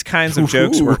that these kinds of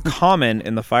jokes were common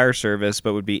in the fire service,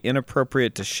 but would be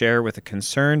inappropriate to share with a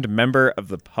concerned member of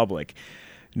the public.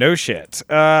 No shit.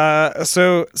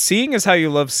 So, seeing as how you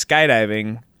love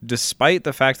skydiving, despite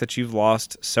the fact that you've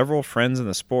lost several friends in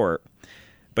the sport,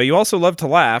 but you also love to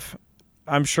laugh,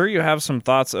 I'm sure you have some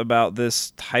thoughts about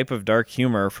this type of dark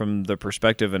humor from the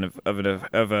perspective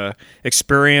of a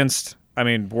experienced,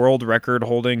 world record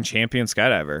holding champion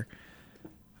skydiver.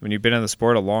 You've been in the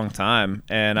sport a long time,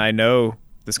 and I know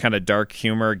this kind of dark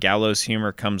humor, gallows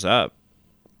humor comes up.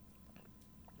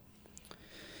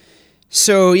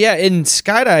 So, yeah, in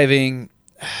skydiving,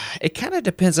 it kind of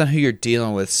depends on who you're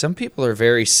dealing with. Some people are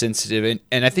very sensitive,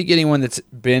 and I think anyone that's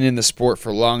been in the sport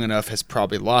for long enough has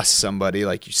probably lost somebody,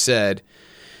 like you said.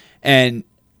 And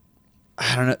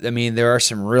I don't know, there are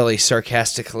some really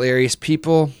sarcastic, hilarious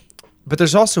people, but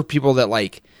there's also people that,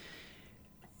 like,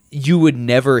 you would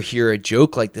never hear a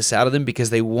joke like this out of them because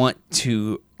they want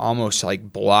to almost,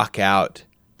 like, block out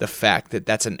the fact that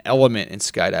that's an element in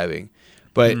skydiving.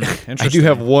 But I do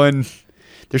have one.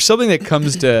 There's something that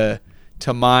comes to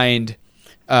mind.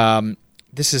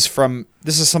 This is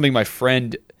something my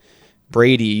friend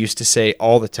Brady used to say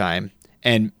all the time.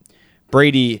 And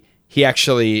Brady, he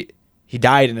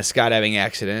died in a skydiving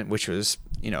accident, which was,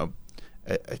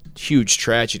 a huge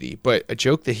tragedy. But a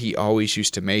joke that he always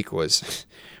used to make was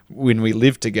when we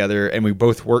lived together and we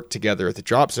both worked together at the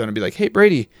drop zone, and be like, "Hey,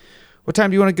 Brady, what time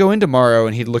do you want to go in tomorrow?"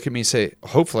 And he'd look at me and say,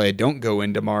 "Hopefully I don't go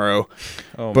in tomorrow,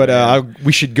 but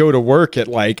we should go to work at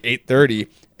like 8:30."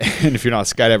 And if you're not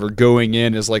a skydiver, going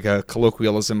in is like a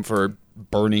colloquialism for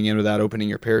burning in without opening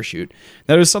your parachute.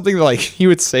 That was something that, like, he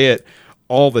would say it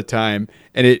all the time.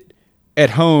 And at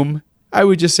home, I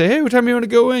would just say, "Hey, what time do you want to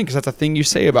go in?" Because that's a thing you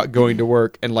say about going to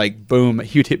work. And, like, boom,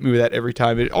 he would hit me with that every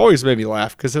time. It always made me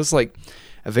laugh because it was like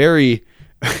a very...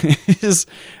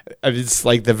 it's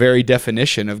like the very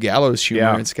definition of gallows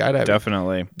humor in skydiving.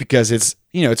 Definitely. Because it's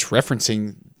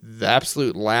referencing the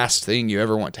absolute last thing you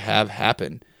ever want to have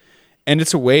happen. And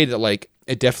it's a way that, like,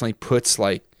 it definitely puts,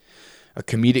 like, a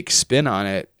comedic spin on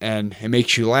it, and it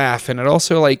makes you laugh. And it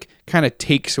also, like, kind of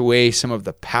takes away some of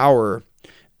the power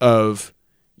of,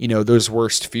 those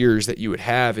worst fears that you would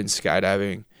have in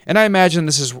skydiving. And I imagine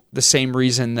this is the same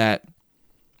reason that,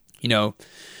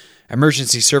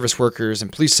 emergency service workers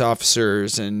and police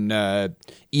officers and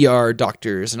ER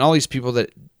doctors and all these people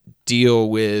that deal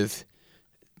with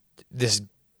this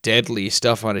deadly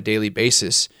stuff on a daily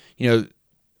basis,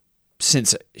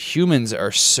 since humans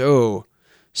are so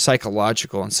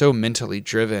psychological and so mentally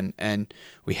driven, and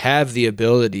we have the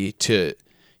ability to,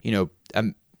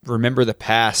 remember the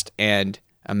past and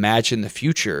imagine the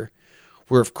future,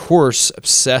 we're of course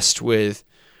obsessed with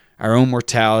our own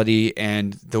mortality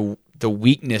and the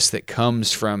weakness that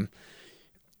comes from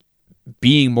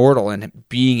being mortal and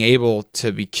being able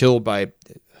to be killed by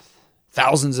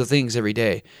thousands of things every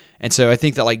day. And so I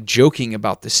think that, like, joking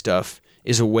about this stuff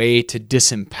is a way to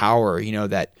disempower,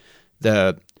 that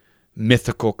the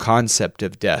mythical concept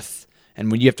of death.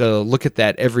 And when you have to look at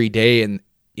that every day and,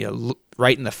 look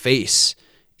right in the face,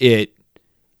 it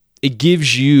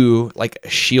gives you, like, a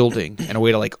shielding and a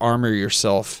way to, like, armor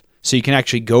yourself so you can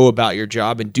actually go about your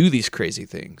job and do these crazy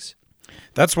things.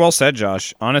 That's well said,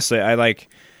 Josh. Honestly, I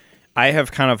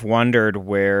have kind of wondered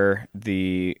where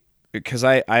because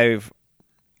I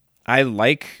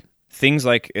like things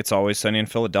like It's Always Sunny in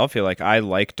Philadelphia. Like, I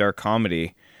like dark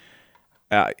comedy.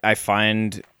 I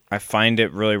find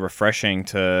it really refreshing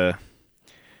to,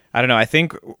 I don't know, I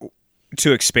think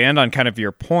to expand on kind of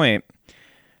your point,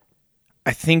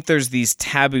 I think there's these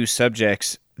taboo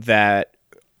subjects that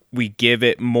we give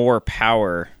it more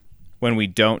power when we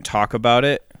don't talk about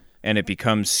it, and it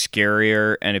becomes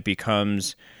scarier, and it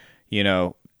becomes,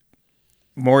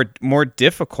 more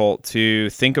difficult to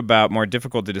think about, more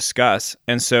difficult to discuss.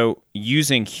 And so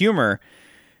using humor,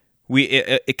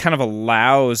 it kind of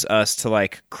allows us to,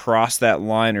 like, cross that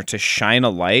line or to shine a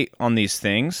light on these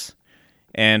things.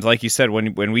 And like you said,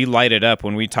 when we light it up,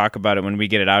 when we talk about it, when we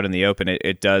get it out in the open,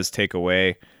 it does take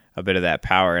away a bit of that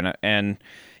power. And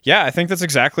yeah, I think that's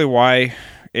exactly why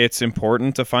it's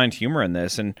important to find humor in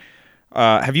this. And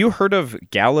have you heard of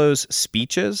gallows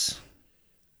speeches?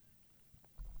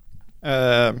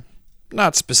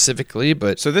 Not specifically,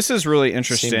 but so this is really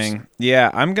interesting. Yeah,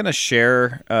 I'm going to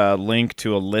share a link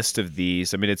to a list of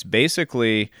these. It's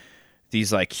basically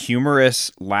these, like,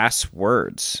 humorous last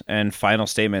words and final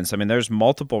statements. There's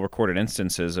multiple recorded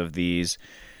instances of these.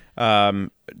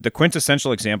 The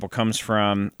quintessential example comes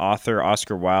from author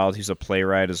Oscar Wilde. He's a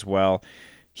playwright as well.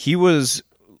 He was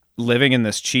living in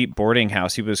this cheap boarding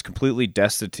house. He was completely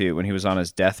destitute when he was on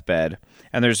his deathbed.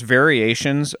 And there's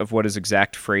variations of what his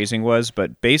exact phrasing was,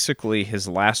 but basically his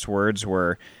last words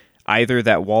were either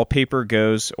that wallpaper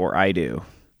goes or I do.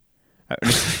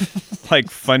 Like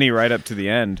funny right up to the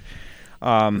end.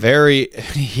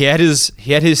 He had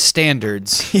his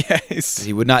standards. Yes.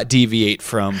 He would not deviate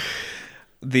from.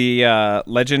 The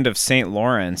legend of St.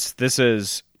 Lawrence. This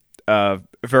is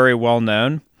very well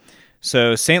known.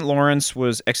 So St. Lawrence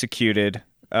was executed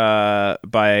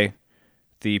by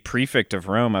the prefect of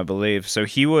Rome, I believe. So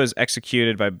he was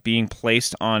executed by being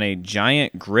placed on a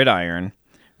giant gridiron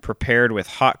prepared with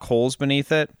hot coals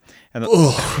beneath it. And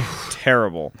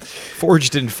terrible.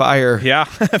 Forged in fire. Yeah,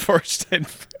 forged in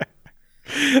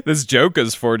fire. This joke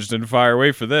is forged in fire.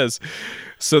 Wait for this.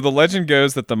 So the legend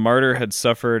goes that the martyr had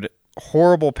suffered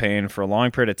horrible pain for a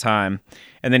long period of time,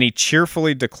 and then he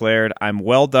cheerfully declared, "I'm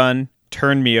well done,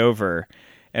 turn me over."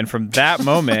 And from that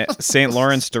moment, St.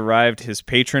 Lawrence derived his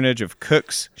patronage of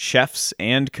cooks, chefs,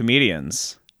 and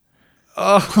comedians.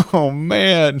 Oh,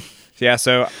 man. Yeah,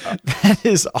 so That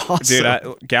is awesome.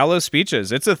 dude, gallows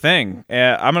speeches, it's a thing.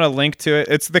 I'm going to link to it.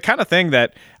 It's the kind of thing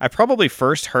that I probably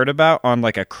first heard about on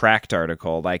like a Cracked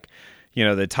article, like, you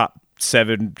know, the top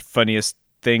 7 funniest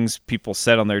things people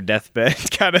said on their deathbed,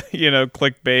 kind of, you know,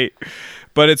 clickbait.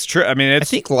 But it's true. I mean, I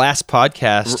think Last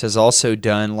Podcast has also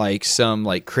done like some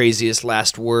like craziest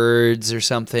last words or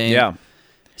something. yeah.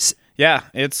 Yeah,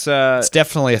 it's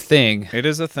definitely a thing. it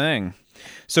is a thing.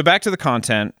 So back to the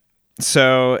content.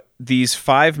 So these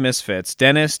 5 misfits,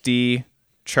 Dennis, Dee,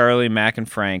 Charlie, Mac, and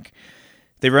Frank,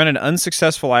 they run an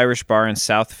unsuccessful Irish bar in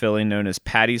South Philly known as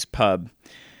Patty's Pub.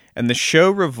 And the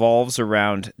show revolves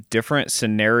around different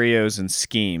scenarios and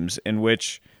schemes in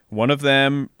which one of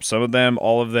them, some of them,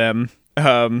 all of them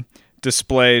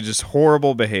display just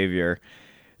horrible behavior.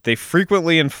 They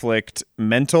frequently inflict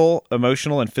mental,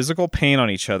 emotional, and physical pain on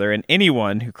each other and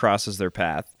anyone who crosses their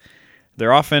path.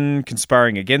 They're often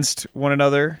conspiring against one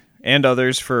another and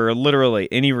others for literally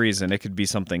any reason. It could be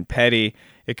something petty.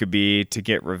 It could be to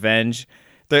get revenge.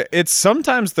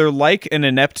 Sometimes they're like an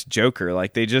inept joker.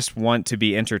 Like they just want to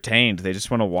be entertained. They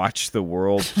just want to watch the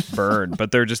world burn,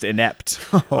 but they're just inept,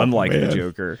 unlike the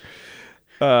Joker.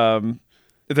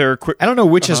 They're quick. I don't know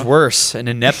which is worse, an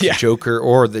inept Joker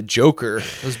or the Joker.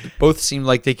 Those both seem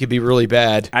like they could be really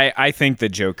bad. I think the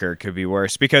Joker could be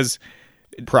worse because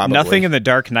Probably. nothing in The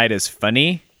Dark Knight is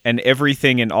funny, and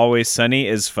everything in Always Sunny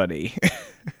is funny.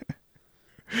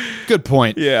 Good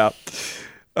point. Yeah.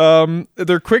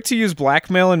 They're quick to use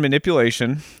blackmail and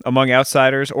manipulation among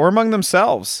outsiders or among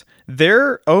themselves.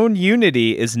 Their own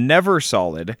unity is never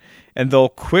solid, and they'll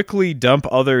quickly dump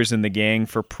others in the gang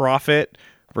for profit,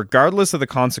 regardless of the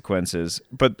consequences.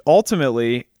 But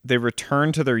ultimately, they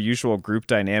return to their usual group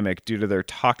dynamic due to their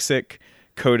toxic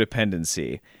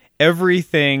codependency.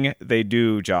 Everything they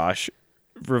do, Josh,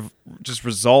 just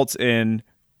results in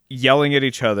yelling at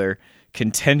each other,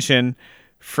 contention,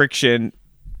 friction.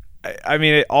 I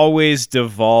mean, it always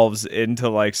devolves into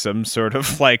like some sort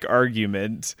of like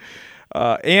argument.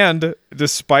 And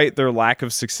despite their lack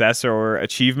of success or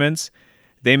achievements,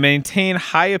 they maintain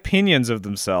high opinions of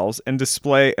themselves and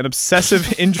display an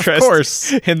obsessive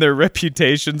interest in their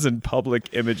reputations and public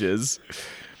images.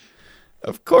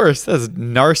 Of course, that's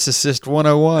Narcissist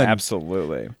 101.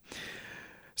 Absolutely.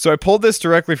 So I pulled this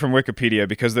directly from Wikipedia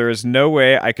because there is no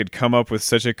way I could come up with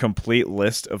such a complete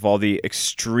list of all the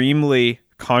extremely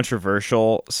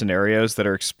controversial scenarios that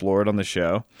are explored on the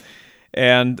show.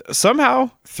 And somehow,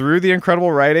 through the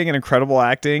incredible writing and incredible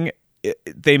acting,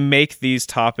 they make these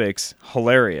topics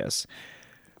hilarious.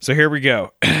 So here we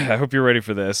go. I hope you're ready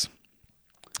for this.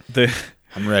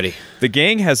 I'm ready. The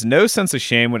gang has no sense of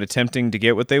shame when attempting to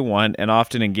get what they want and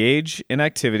often engage in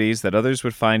activities that others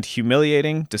would find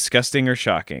humiliating, disgusting, or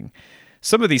shocking.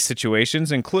 Some of these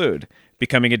situations include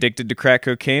becoming addicted to crack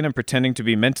cocaine and pretending to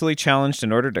be mentally challenged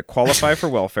in order to qualify for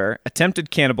welfare,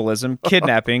 attempted cannibalism,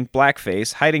 kidnapping,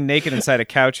 blackface, hiding naked inside a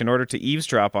couch in order to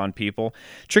eavesdrop on people,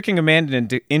 tricking a man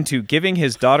into giving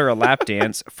his daughter a lap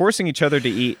dance, forcing each other to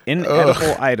eat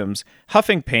inedible items,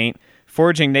 huffing paint,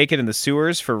 foraging naked in the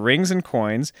sewers for rings and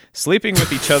coins, sleeping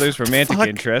with each other's romantic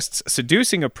interests,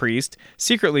 seducing a priest,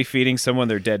 secretly feeding someone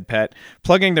their dead pet,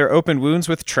 plugging their open wounds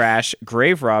with trash,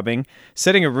 grave robbing,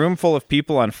 setting a room full of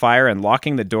people on fire and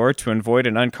locking the door to avoid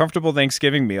an uncomfortable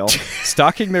Thanksgiving meal,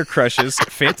 stalking their crushes,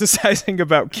 fantasizing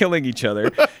about killing each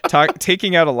other,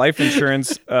 taking out life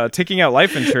insurance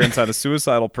on a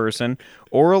suicidal person,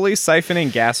 orally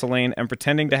siphoning gasoline, and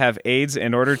pretending to have AIDS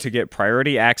in order to get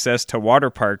priority access to water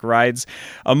park rides,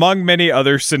 among many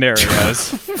other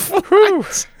scenarios.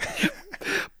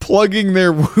 Plugging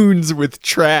their wounds with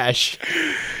trash.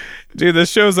 Dude,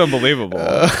 this show's unbelievable.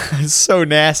 It's so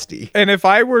nasty. And if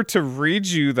I were to read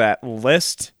you that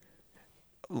list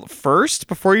first,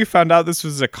 before you found out this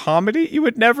was a comedy, you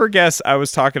would never guess I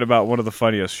was talking about one of the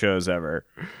funniest shows ever.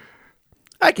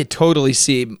 I could totally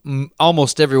see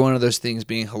almost every one of those things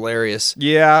being hilarious.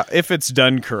 Yeah, if it's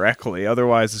done correctly.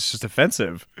 Otherwise, it's just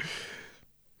offensive.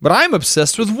 But I'm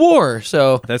obsessed with war,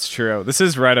 so That's true. This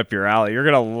is right up your alley. You're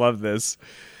going to love this.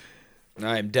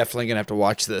 I'm definitely going to have to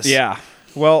watch this. Yeah.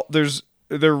 Well,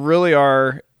 there really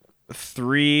are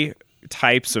three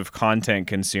types of content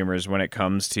consumers when it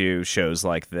comes to shows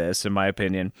like this, in my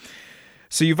opinion.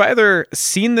 So you've either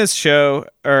seen this show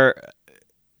or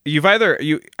you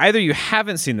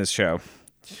haven't seen this show,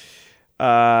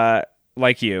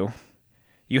 like you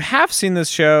have seen this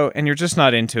show and you're just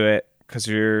not into it because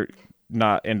you're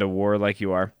not into war like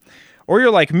you are, or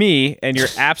you're like me and you're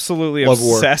absolutely Love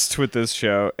war. obsessed with this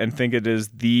show and think it is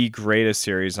the greatest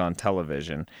series on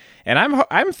television. And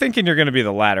I'm thinking you're going to be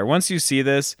the latter. Once you see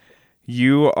this,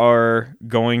 you are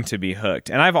going to be hooked.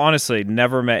 And I've honestly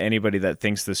never met anybody that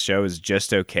thinks this show is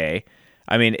just okay.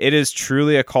 I mean, it is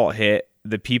truly a cult hit.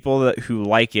 The people who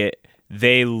like it,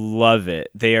 they love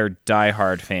it. They are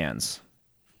diehard fans.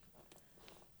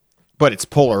 But it's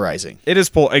polarizing. It is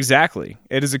exactly.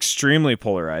 It is extremely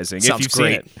polarizing. Sounds if you've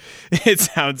great. seen it, it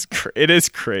sounds great. It is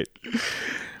great.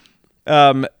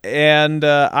 And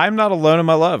I'm not alone in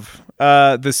my love.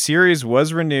 The series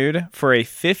was renewed for a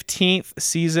 15th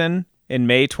season in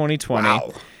May 2020.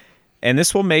 Wow. And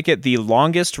this will make it the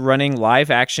longest running live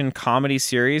action comedy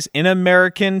series in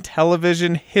American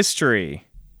television history.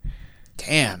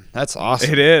 Damn, that's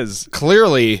awesome. It is.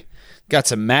 Clearly got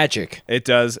some magic. It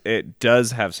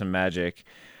does have some magic.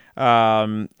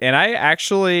 And I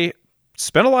actually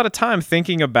spent a lot of time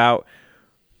thinking about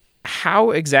how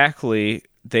exactly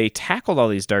they tackled all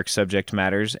these dark subject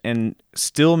matters and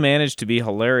still managed to be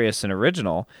hilarious and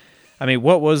original. I mean,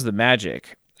 what was the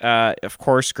magic? Of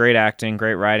course, great acting,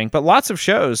 great writing, but lots of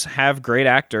shows have great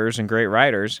actors and great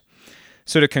writers.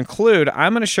 So to conclude,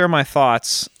 I'm going to share my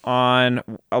thoughts on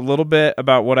a little bit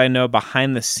about what I know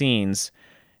behind the scenes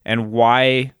and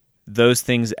why those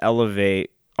things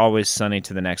elevate Always Sunny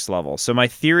to the next level. So my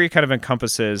theory kind of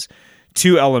encompasses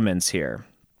two elements here.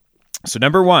 So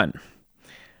number one,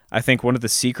 I think one of the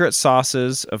secret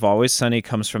sauces of Always Sunny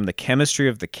comes from the chemistry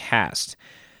of the cast.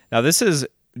 Now, this is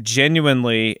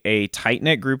genuinely a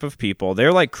tight-knit group of people.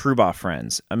 They're like Crewbot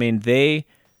friends. I mean,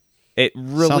 it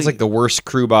really Sounds like the worst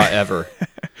crew bot ever.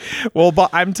 Well, but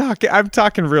I'm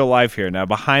talking real life here now.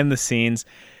 Behind the scenes,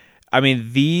 I mean,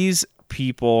 these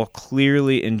people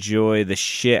clearly enjoy the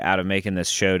shit out of making this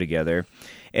show together.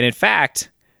 And in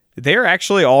fact, they're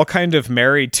actually all kind of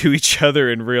married to each other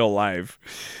in real life.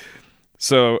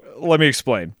 So let me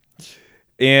explain.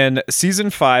 In season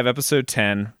 5, episode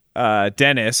 10,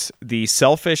 Dennis, the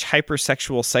selfish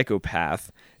hypersexual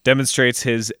psychopath, demonstrates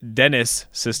his Dennis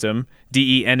system,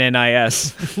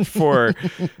 DENNIS, for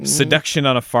seduction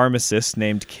on a pharmacist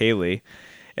named Kaylee.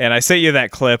 And I sent you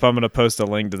that clip. I'm going to post a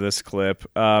link to this clip.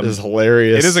 This is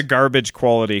hilarious. It is a garbage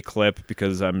quality clip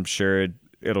because I'm sure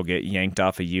it'll get yanked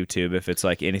off of YouTube if it's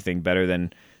like anything better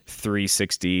than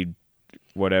 360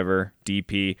 whatever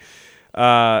DP.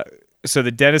 So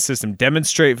the Dennis system: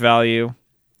 demonstrate value,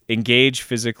 engage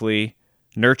physically,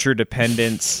 nurture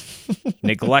dependence,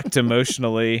 neglect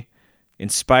emotionally,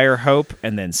 inspire hope,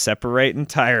 and then separate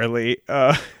entirely.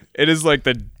 It is like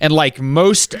and like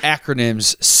most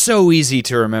acronyms, so easy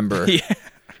to remember.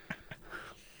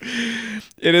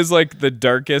 It is like the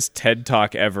darkest TED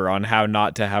Talk ever on how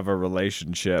not to have a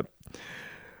relationship.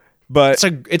 But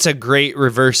It's a great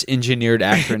reverse engineered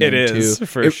acronym. it is too.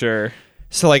 for sure.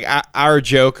 So like our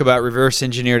joke about reverse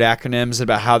engineered acronyms,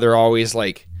 about how they're always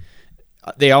like,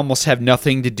 they almost have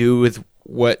nothing to do with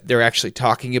what they're actually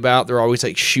talking about. They're always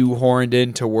like shoehorned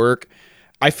into work.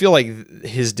 I feel like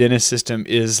his Dennis system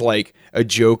is like a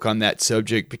joke on that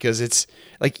subject, because it's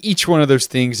like each one of those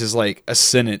things is like a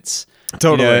sentence.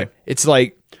 Totally. You know? It's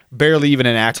like barely even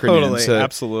an acronym. Totally, So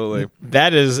absolutely.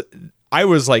 that is, I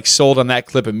was like sold on that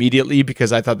clip immediately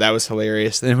because I thought that was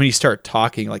hilarious. And then when you start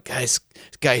talking, like, guys,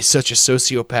 this guy is such a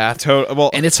sociopath.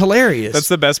 Well, and it's hilarious. that's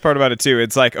the best part about it too.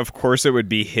 It's like, of course, it would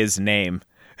be his name.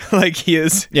 Like he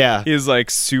is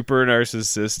like super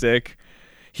narcissistic.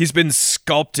 He's been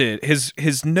sculpted.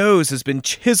 His nose has been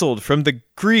chiseled from the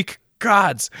Greek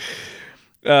gods.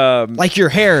 like your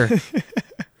hair.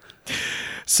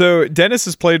 So Dennis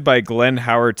is played by Glenn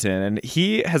Howerton, and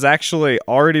he has actually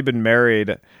already been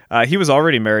married. He was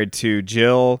already married to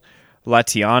Jill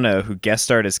Latiano, who guest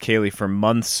starred as Kaylee for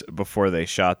months before they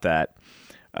shot that.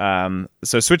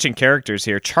 So switching characters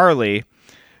here, Charlie,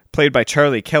 played by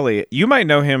Charlie Kelly. You might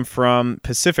know him from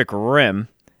Pacific Rim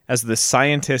as the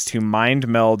scientist who mind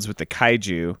melds with the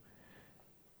kaiju.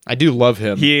 I do love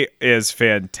him. He is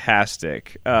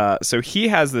fantastic. So he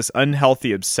has this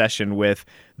unhealthy obsession with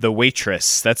the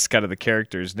waitress. That's kind of the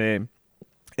character's name.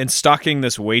 And stalking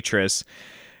this waitress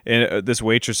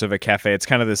of a cafe. It's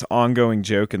kind of this ongoing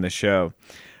joke in the show.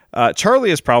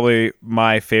 Charlie is probably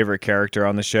my favorite character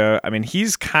on the show. I mean,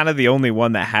 he's kind of the only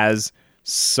one that has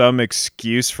some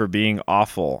excuse for being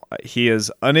awful. He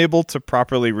is unable to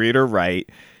properly read or write.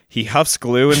 He huffs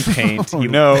glue and paint.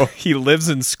 He lives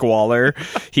in squalor.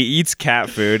 He eats cat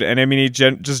food. And I mean, he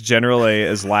just generally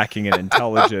is lacking in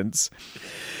intelligence.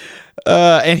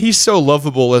 And he's so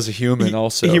lovable as a human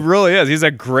also. He really is. He's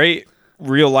a great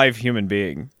real-life human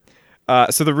being.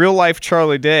 So the real-life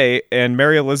Charlie Day and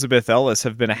Mary Elizabeth Ellis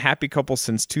have been a happy couple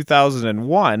since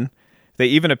 2001. They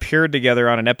even appeared together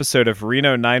on an episode of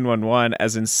Reno 911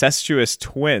 as incestuous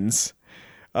twins.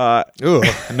 Ooh,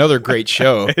 another great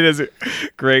show. It is a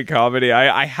great comedy.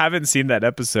 I haven't seen that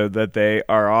episode that they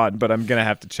are on, but I'm going to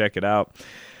have to check it out.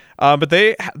 But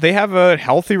they have a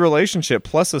healthy relationship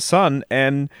plus a son,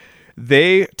 and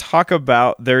they talk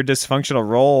about their dysfunctional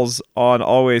roles on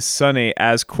Always Sunny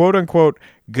as quote-unquote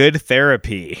good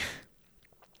therapy.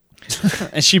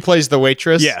 And she plays the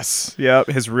waitress? Yes. Yep.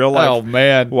 His real life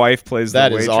wife plays the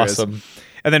waitress. That is awesome.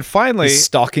 And then finally... The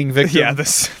stalking victim? Yeah,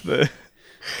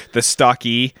 the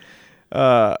stocky.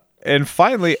 And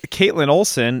finally, Caitlin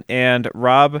Olsen and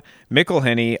Rob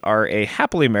McElhenney are a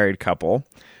happily married couple.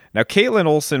 Now, Caitlin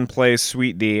Olsen plays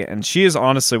Sweet Dee, and she is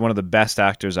honestly one of the best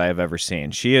actors I have ever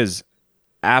seen. She is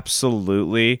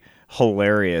absolutely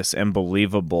hilarious and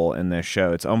believable in this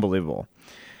show. It's unbelievable.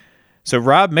 So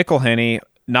Rob McElhenney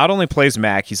not only plays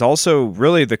Mac, he's also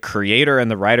really the creator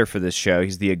and the writer for this show.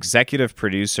 He's the executive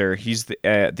producer. He's the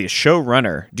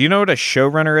showrunner. Do you know what a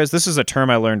showrunner is? This is a term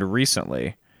I learned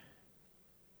recently.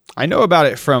 I know about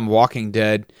it from Walking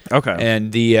Dead. Okay.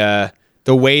 And the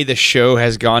way the show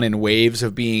has gone in waves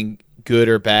of being good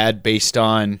or bad based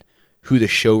on who the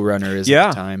showrunner is at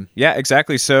the time. Yeah,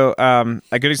 exactly. So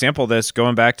a good example of this,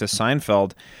 going back to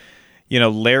Seinfeld,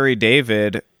 Larry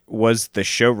David was the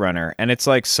showrunner, and it's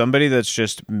like somebody that's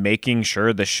just making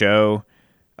sure the show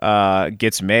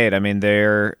gets made. I mean,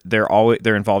 they're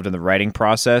involved in the writing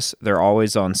process. They're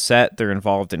always on set. They're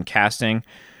involved in casting.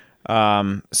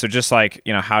 So just like,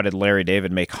 how did Larry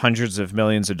David make hundreds of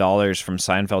millions of dollars from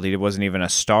Seinfeld? He wasn't even a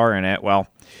star in it. Well,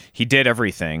 he did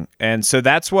everything. And so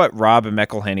that's what Rob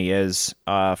McElhenney is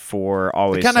for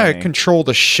Always Sunny. They kind of control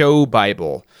the show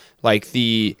Bible, like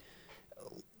the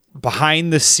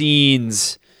behind the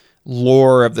scenes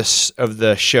lore of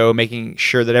the show, making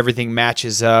sure that everything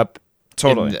matches up.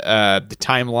 Totally. And, the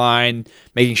timeline,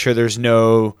 making sure there's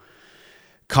no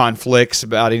conflicts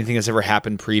about anything that's ever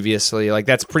happened previously. Like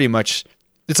that's pretty much,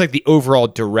 it's like the overall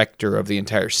director of the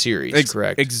entire series,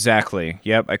 correct? Exactly.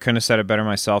 Yep. I couldn't have said it better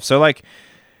myself.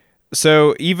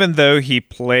 So even though he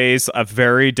plays a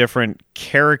very different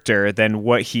character than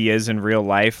what he is in real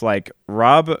life, like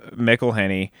Rob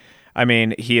McElhenney, I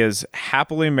mean, he is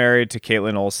happily married to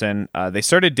Caitlin Olsen. They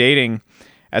started dating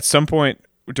at some point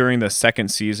during the second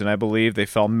season, I believe. They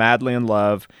fell madly in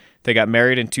love. They got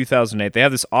married in 2008. They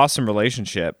have this awesome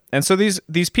relationship. And so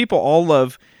these people all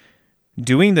love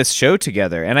doing this show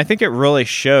together. And I think it really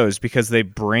shows because they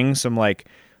bring some like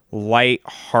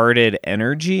light-hearted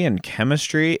energy and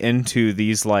chemistry into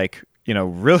these like,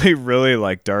 really, really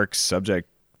like dark subject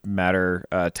matter,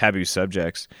 taboo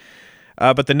subjects.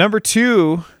 But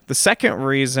the second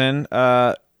reason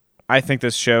I think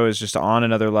this show is just on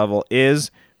another level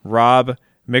is Rob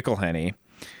McElhenney.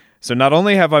 So not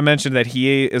only have I mentioned that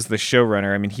he is the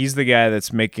showrunner, I mean, he's the guy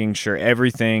that's making sure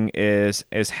everything is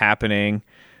happening.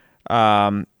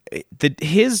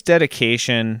 His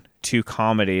dedication to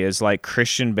comedy is like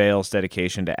Christian Bale's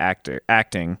dedication to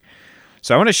acting.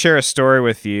 So I want to share a story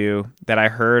with you that I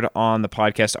heard on the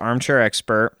podcast Armchair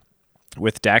Expert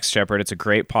with Dax Shepard. It's a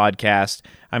great podcast.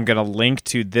 I'm going to link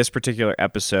to this particular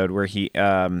episode where he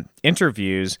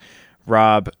interviews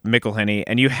Rob McElhenney,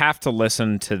 and you have to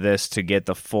listen to this to get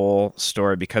the full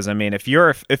story because I mean, if you're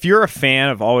a fan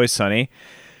of Always Sunny,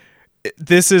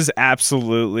 this is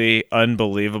absolutely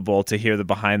unbelievable to hear the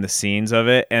behind the scenes of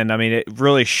it, and I mean, it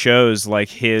really shows like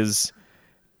his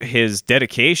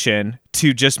dedication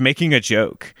to just making a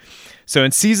joke. So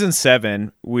in season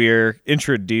 7, we're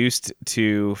introduced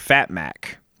to Fat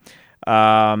Mac.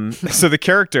 So the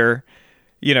character,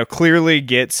 clearly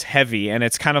gets heavy, and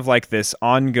it's kind of like this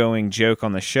ongoing joke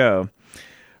on the show.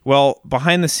 Well,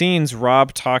 behind the scenes,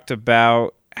 Rob talked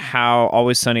about how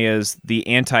Always Sunny is the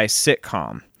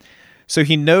anti-sitcom. So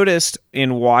he noticed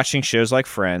in watching shows like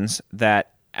Friends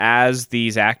that as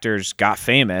these actors got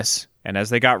famous and as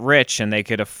they got rich and they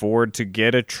could afford to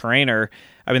get a trainer,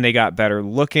 I mean, they got better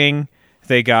looking,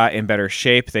 they got in better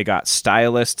shape, they got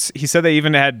stylists. He said they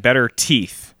even had better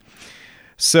teeth.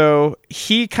 So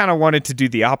he kind of wanted to do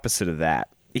the opposite of that.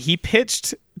 He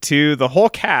pitched to the whole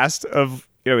cast of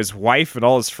his wife and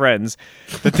all his friends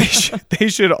that they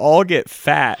should all get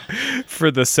fat for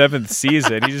the 7th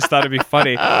season. He just thought it'd be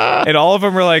funny, and all of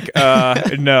them were like,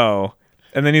 "No."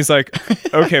 And then he's like,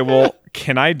 "Okay, well,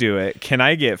 can I do it? Can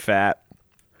I get fat?"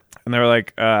 And they were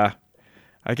like, "I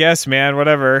guess, man.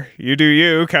 Whatever. You do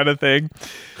you," kind of thing.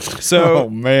 So Oh,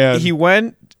 man. he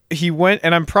went,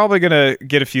 and I'm probably gonna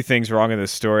get a few things wrong in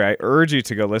this story. I urge you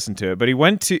to go listen to it. But he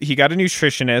got a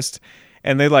nutritionist.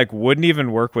 And they like wouldn't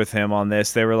even work with him on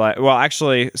this. They were like, well,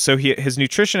 actually, so his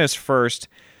nutritionist first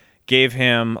gave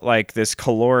him like this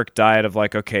caloric diet of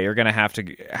like, okay, you're gonna have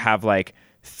to have like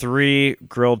 3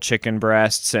 grilled chicken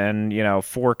breasts and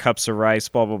 4 cups of rice,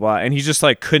 blah blah blah. And he just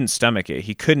like couldn't stomach it.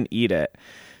 He couldn't eat it.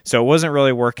 So it wasn't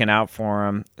really working out for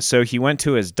him. So he went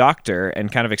to his doctor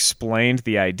and kind of explained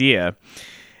the idea.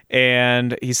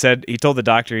 And he told the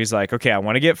doctor, he's like, okay, I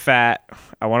want to get fat.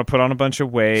 I want to put on a bunch of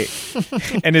weight.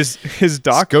 And his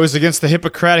doctor Goes against the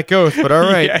Hippocratic Oath, but all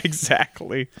right. Yeah,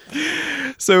 exactly.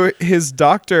 So his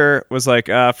doctor was like,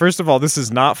 first of all, this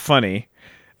is not funny.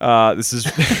 This is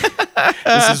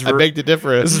I beg to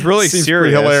differ. This is really Seems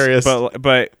serious. pretty hilarious.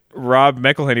 But Rob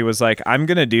McElhenney was like, I'm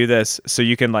gonna do this so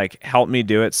you can like help me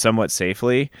do it somewhat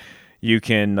safely. You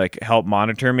can like help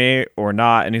monitor me or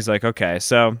not. And he's like, okay,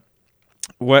 so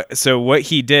what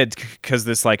he did, because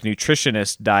this like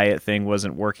nutritionist diet thing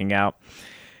wasn't working out,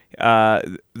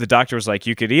 the doctor was like,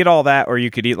 you could eat all that or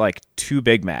you could eat like 2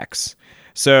 Big Macs.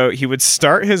 So he would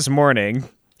start his morning,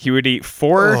 he would eat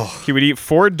 4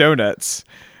 donuts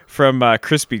from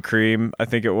Krispy Kreme, I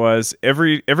think it was,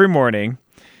 every morning.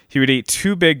 He would eat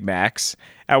 2 Big Macs.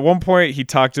 At one point he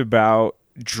talked about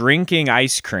drinking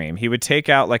ice cream. He would take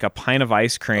out like a pint of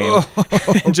ice cream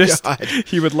and just God.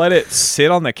 he would let it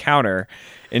sit on the counter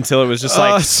until it was just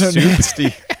like so soup.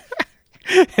 nasty.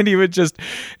 And he would just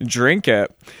drink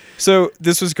it. So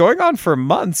this was going on for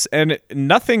months and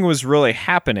nothing was really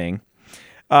happening.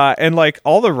 And like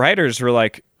all the writers were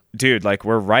like, dude, like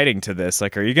we're writing to this.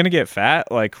 Like, are you going to get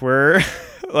fat? Like we're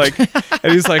like,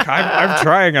 and he's like, I'm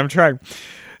trying.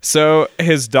 So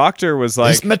his doctor was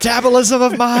like, This metabolism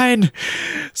of mine.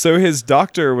 so his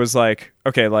doctor was like,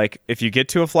 okay, like if you get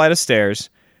to a flight of stairs,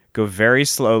 go very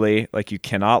slowly. Like you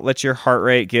cannot let your heart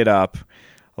rate get up.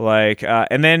 Like,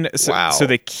 and then, Wow. so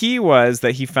the key was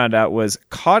that he found out was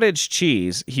cottage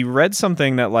cheese. He read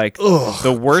something that like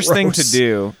the worst thing to gross.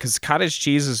 do, because cottage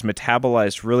cheese is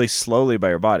metabolized really slowly by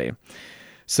your body.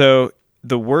 So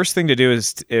the worst thing to do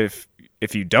is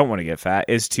if you don't want to get fat,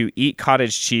 is to eat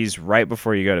cottage cheese right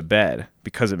before you go to bed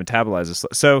because it metabolizes.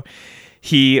 So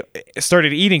he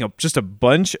started eating just a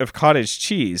bunch of cottage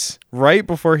cheese right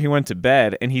before he went to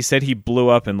bed, and he said he blew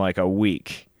up in like a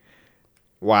week.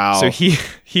 Wow. So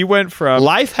he went from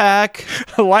life hack.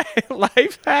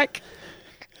 life hack.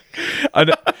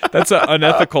 That's an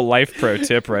unethical life pro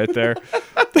tip right there.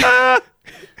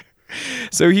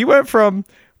 So he went from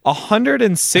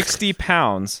 160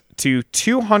 pounds to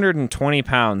 220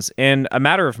 pounds in a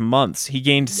matter of months. He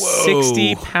gained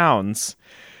 60 pounds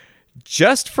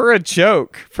just for a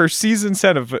joke for season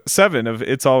 7 of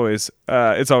It's Always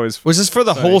Was this for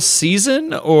the whole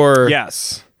season, or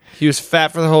Yes. he was fat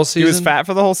for the whole season? He was fat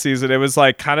for the whole season. It was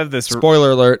like kind of this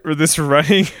Spoiler alert. this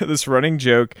running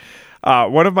joke.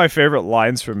 One of my favorite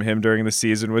lines from him during the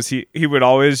season was he would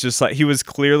always just like, he was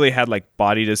clearly had like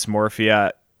body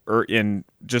dysmorphia in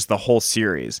just the whole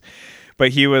series, but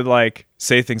he would like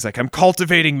say things like, I'm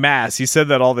cultivating mass. He said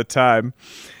that all the time.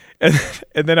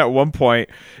 And then at one point,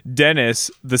 Dennis,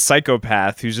 the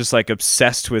psychopath who's just like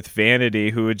obsessed with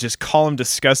vanity, who would just call him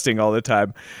disgusting all the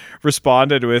time,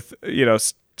 responded with,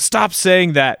 stop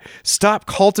saying that, stop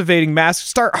cultivating mass,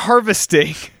 start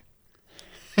harvesting.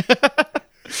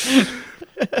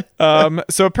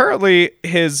 So apparently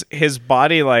his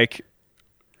body like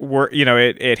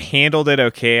it handled it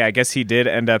okay. I guess he did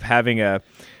end up having a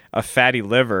fatty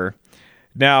liver.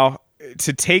 Now,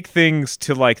 to take things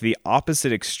to like the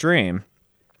opposite extreme,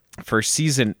 for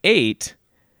season 8,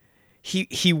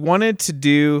 he wanted to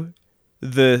do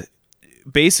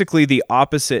basically the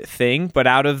opposite thing, but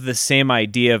out of the same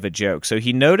idea of a joke. So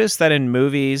he noticed that in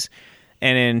movies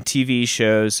and in TV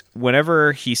shows,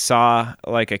 whenever he saw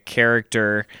like a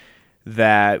character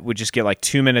that would just get like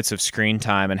 2 minutes of screen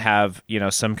time and have,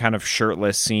 some kind of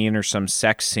shirtless scene or some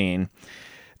sex scene,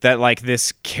 that like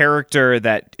this character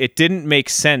that it didn't make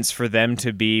sense for them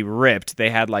to be ripped.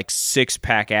 They had like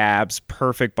 6-pack abs,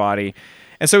 perfect body.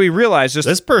 And so he realized just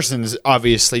This person's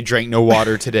obviously drank no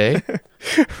water today.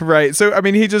 right. So I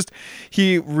mean,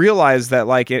 he realized that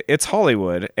like it's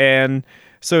Hollywood, and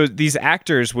so these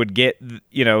actors would get,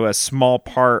 you know, a small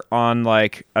part on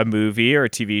like a movie or a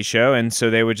TV show, and so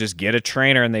they would just get a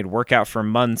trainer and they'd work out for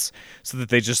months so that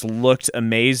they just looked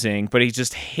amazing. But he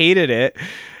just hated it,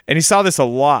 and he saw this a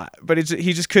lot, but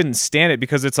he just couldn't stand it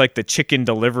because it's like the chicken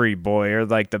delivery boy or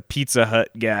like the Pizza Hut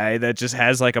guy that just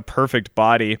has like a perfect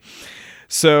body.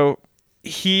 So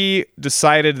he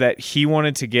decided that he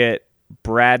wanted to get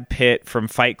Brad Pitt from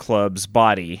Fight Club's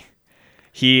body.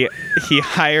 He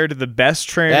hired the best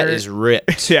trainer. That is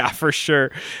ripped. Yeah, for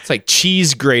sure. It's like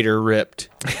cheese grater ripped.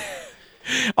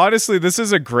 Honestly, this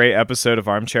is a great episode of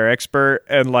Armchair Expert,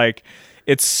 and like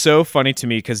it's so funny to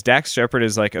me because Dax Shepard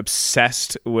is like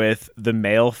obsessed with the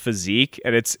male physique,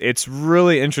 and it's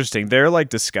really interesting. Their like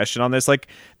discussion on this, like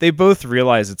they both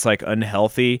realize it's like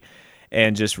unhealthy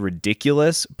and just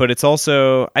ridiculous, but it's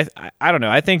also I don't know.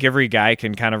 I think every guy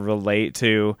can kind of relate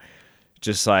to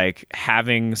just like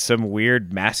having some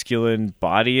weird masculine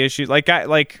body issues. Like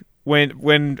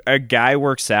when a guy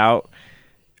works out,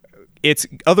 it's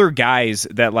other guys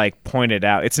that like point it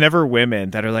out. It's never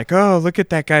women that are like, "Oh, look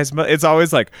at that guy's." It's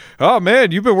always like, "Oh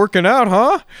man, you've been working out,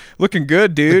 huh? Looking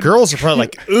good, dude." The girls are probably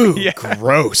like, ooh, Yeah.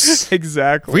 gross.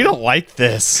 Exactly. We don't like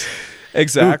this.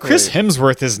 Exactly. Ooh, Chris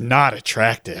Hemsworth is not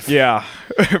attractive. Yeah.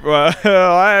 Well,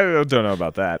 I don't know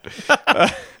about that.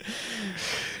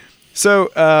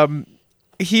 So,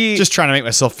 he Just trying to make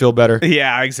myself feel better.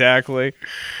 yeah, exactly.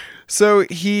 So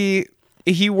he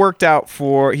worked out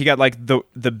he got like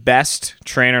the best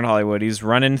trainer in Hollywood. He's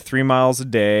running 3 miles a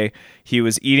day. He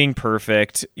was eating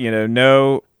perfect, you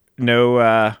know,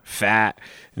 no fat,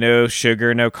 no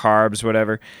sugar, no carbs,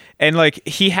 whatever. And like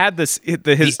he had his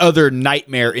The other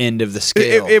nightmare end of the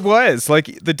scale. it was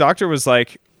like the doctor was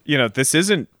like, you know, this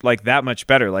isn't like that much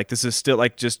better. Like this is still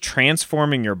like just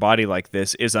transforming your body like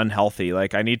this is unhealthy.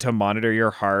 Like I need to monitor your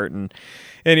heart. And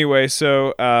anyway,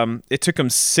 so it took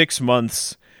him 6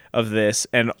 months of this,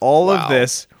 and all of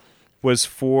this was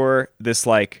for this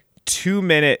like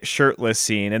 2-minute shirtless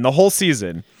scene. And the whole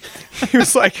season, he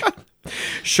was like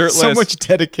shirtless. So much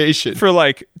dedication. For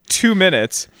like 2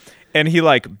 minutes, and he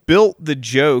like built the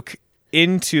joke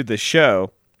into the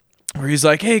show where he's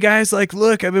like, "Hey guys, like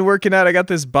look, I've been working out, I got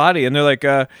this body." And they're like,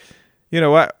 you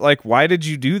know what, like why did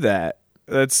you do that?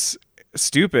 That's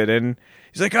stupid. And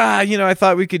he's like, you know, I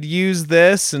thought we could use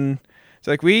this. And it's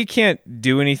like, we can't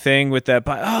do anything with that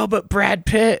body. Oh, but Brad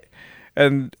Pitt.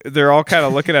 And they're all kind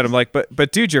of looking at him like,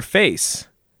 but dude, your face,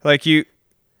 like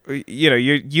you know,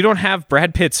 you don't have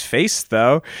Brad Pitt's face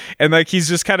though. And like he's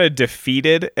just kind of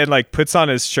defeated and like puts on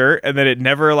his shirt, and then it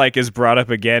never like is brought up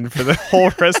again for the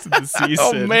whole rest of the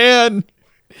season.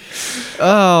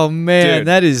 Oh man, Dude.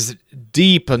 that is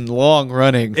deep and long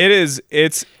running.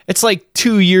 It's like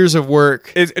 2 years of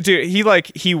work. dude,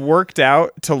 he worked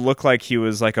out to look like he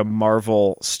was like a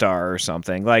Marvel star or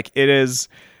something. Like it is,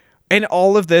 and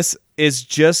all of this is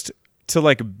just to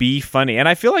like be funny. And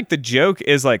I feel like the joke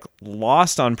is like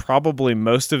lost on probably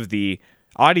most of the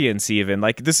audience even.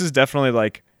 Like this is definitely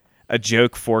like a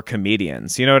joke for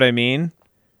comedians. You know what I mean?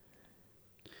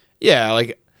 Yeah,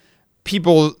 like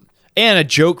people, and a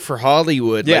joke for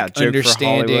Hollywood. Yeah, like joke for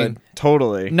understanding Hollywood.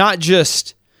 Totally. not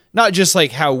just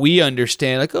like how we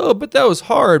understand, like, oh, but that was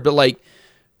hard, but like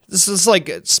this is like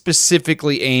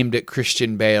specifically aimed at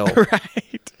Christian Bale.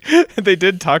 Right. They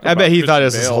did talk about I bet he thought it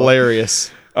was Christian Bale.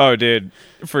 hilarious. Oh, dude,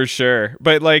 for sure.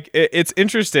 But like, it's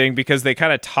interesting because they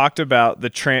kind of talked about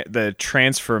the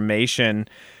transformation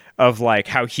of like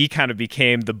how he kind of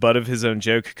became the butt of his own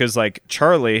joke. Because like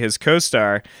Charlie, his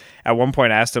co-star, at one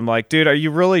point asked him like, "Dude, are you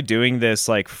really doing this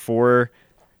like for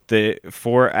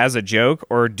as a joke,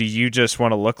 or do you just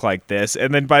want to look like this?"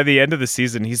 And then by the end of the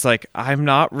season, he's like, "I'm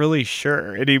not really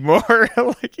sure anymore."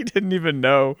 Like he didn't even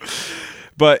know.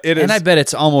 But it is, And I bet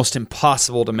it's almost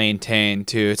impossible to maintain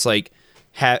too. It's like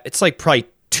probably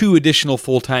 2 additional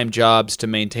full-time jobs to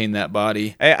maintain that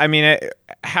body. I mean,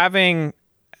 having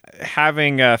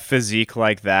a physique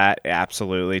like that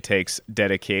absolutely takes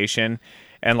dedication,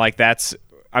 and like that's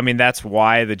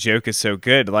why the joke is so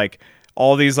good. Like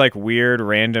all these like weird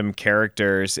random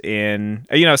characters in,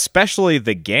 you know, especially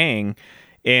the gang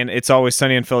in It's Always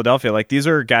Sunny in Philadelphia. Like these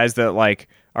are guys that like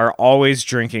are always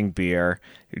drinking beer.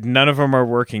 None of them are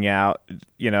working out.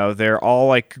 You know, they're all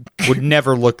like Would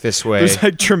never look this way. there's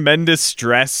like tremendous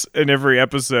stress in every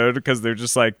episode because they're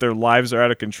just like their lives are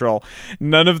out of control.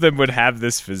 None of them would have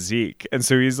this physique, and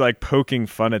so he's like poking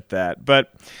fun at that.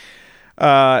 But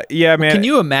yeah, man. Can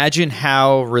you imagine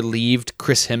how relieved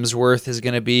Chris Hemsworth is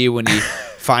going to be when he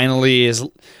finally is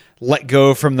let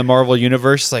go from the Marvel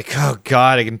universe. Like, oh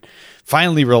God, I can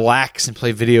finally relax and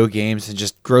play video games and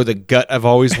just grow the gut I've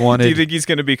always wanted. Do you think he's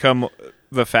going to become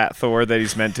the fat Thor that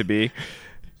he's meant to be?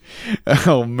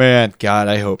 Oh man, God,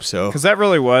 I hope so. Because that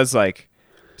really was like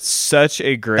such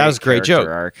a great That was a great character joke.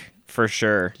 arc, for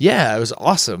sure. Yeah, it was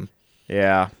awesome.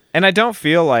 Yeah. And I don't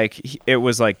feel like it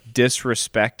was like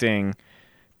disrespecting.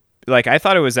 Like, I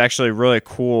thought it was actually really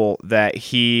cool that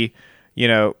he,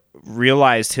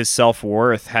 realized his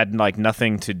self-worth had like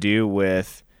nothing to do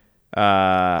with,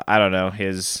 I don't know,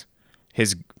 his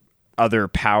other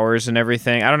powers and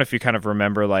everything. I don't know if you kind of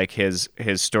remember like his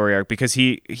story arc, because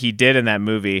he did in that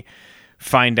movie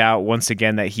find out once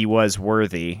again that he was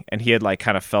worthy, and he had like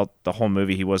kind of felt the whole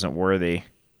movie he wasn't worthy.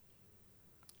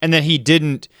 And then he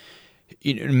didn't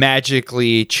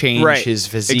magically change Right. his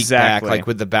physique Exactly. back, like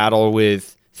with the battle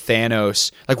with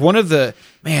Thanos. Like one of the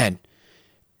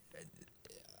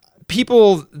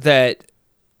people that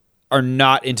are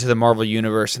not into the Marvel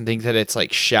universe and think that it's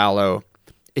like shallow.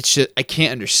 It's just, I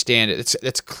can't understand it.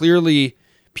 It's clearly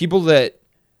people that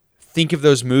think of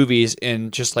those movies in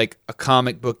just like a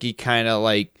comic booky kind of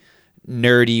like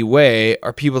nerdy way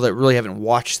are people that really haven't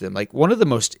watched them. Like one of the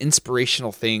most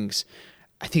inspirational things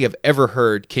I think I've ever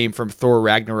heard came from Thor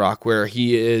Ragnarok, where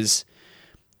he is,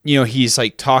 he's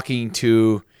like talking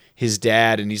to his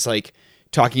dad, and he's like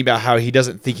talking about how he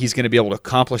doesn't think he's going to be able to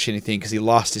accomplish anything because he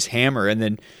lost his hammer. And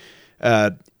then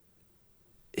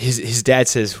his dad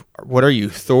says, "What are you,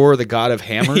 Thor, the god of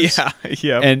hammers?"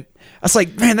 Yeah. And I was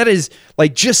like, man, that is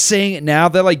like, just saying it now,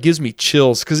 that like gives me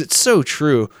chills, because it's so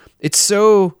true. It's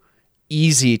so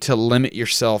easy to limit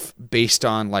yourself based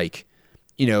on like,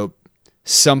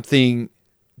 something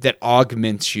that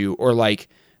augments you, or like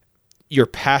your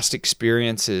past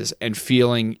experiences, and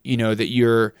feeling,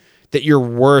 that your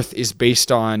worth is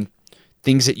based on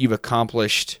things that you've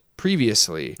accomplished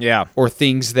previously. Yeah. Or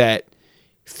things that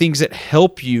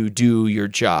help you do your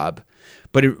job.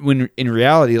 But when in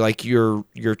reality, like your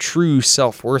true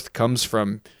self-worth comes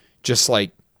from just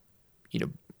like,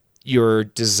 your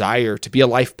desire to be a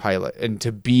life pilot and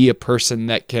to be a person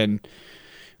that can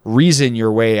reason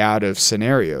your way out of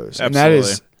scenarios. Absolutely.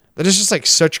 And that is just like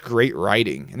such great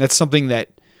writing. And that's something that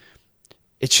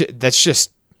that's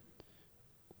just,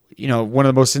 one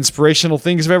of the most inspirational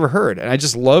things I've ever heard. And I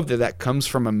just love that comes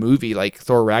from a movie like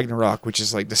Thor Ragnarok, which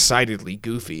is like decidedly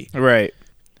goofy. Right.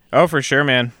 Oh, for sure,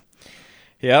 man.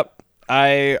 Yep.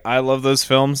 I love those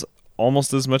films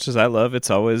almost as much as I love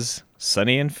It's Always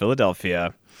Sunny in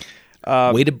Philadelphia.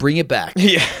 Way to bring it back.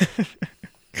 Yeah.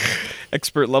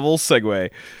 Expert level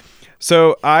segue.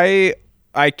 So I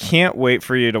can't wait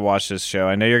for you to watch this show.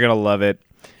 I know you're going to love it.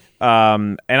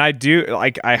 And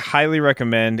I highly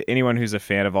recommend anyone who's a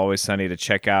fan of Always Sunny to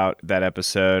check out that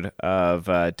episode of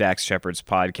Dax Shepard's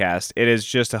podcast. It is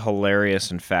just a hilarious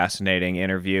and fascinating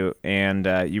interview, and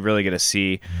you really get to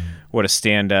see what a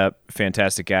stand-up,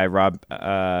 fantastic guy Rob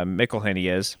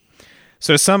McElhenney is.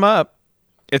 So to sum up,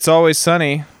 It's Always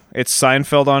Sunny. It's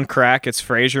Seinfeld on crack, it's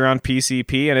Frasier on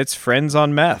PCP, and it's Friends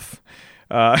on meth.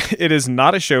 It is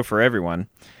not a show for everyone.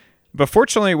 But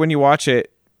fortunately, when you watch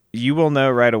it, you will know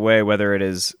right away whether it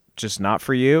is just not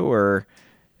for you, or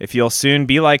if you'll soon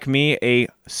be like me, a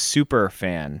super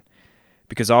fan.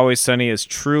 Because Always Sunny is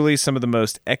truly some of the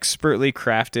most expertly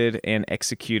crafted and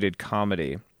executed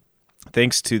comedy.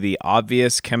 Thanks to the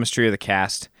obvious chemistry of the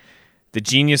cast, the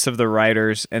genius of the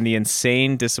writers, and the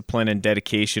insane discipline and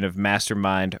dedication of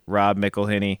mastermind Rob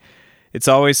McElhenney, It's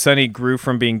Always Sunny grew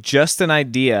from being just an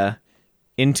idea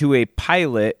into a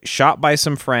pilot shot by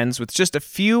some friends with just a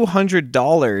few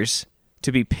 $100s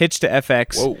to be pitched to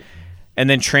FX. Whoa. And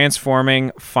then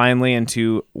transforming finally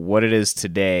into what it is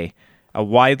today, a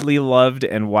widely loved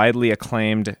and widely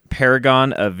acclaimed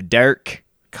paragon of dark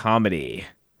comedy.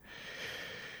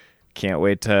 Can't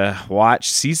wait to watch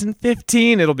season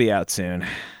 15. It'll be out soon.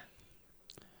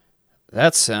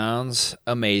 That sounds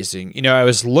amazing. I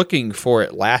was looking for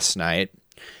it last night,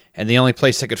 and the only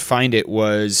place I could find it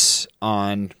was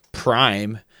on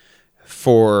Prime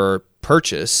for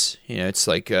purchase. It's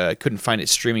like I couldn't find it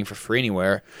streaming for free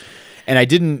anywhere. And I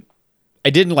didn't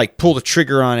like pull the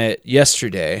trigger on it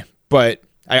yesterday, but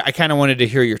I kind of wanted to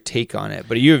hear your take on it.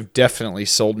 But you have definitely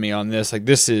sold me on this. Like,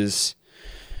 this is...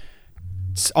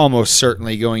 It's almost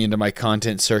certainly going into my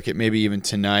content circuit, maybe even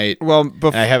tonight. Well,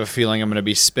 and I have a feeling I'm going to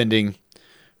be spending,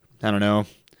 I don't know,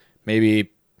 maybe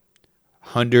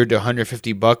 $100 to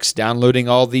 $150 downloading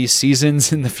all these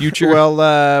seasons in the future.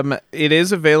 Well, it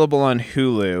is available on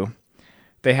Hulu.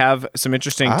 They have some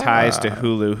interesting ties to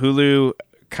Hulu. Hulu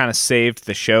kind of saved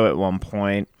the show at one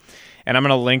point, And I'm going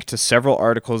to link to several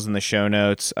articles in the show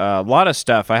notes. A lot of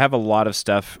stuff. I have a lot of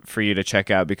stuff for you to check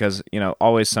out because,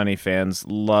 Always Sunny fans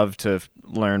love to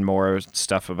learn more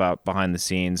stuff about behind the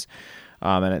scenes.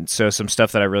 And so some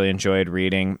stuff that I really enjoyed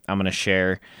reading, I'm going to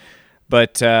share.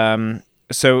 But they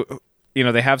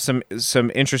have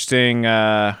some interesting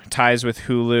ties with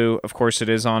Hulu. Of course, it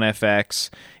is on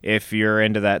FX. If you're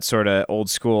into that sort of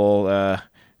old school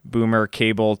boomer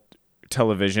cable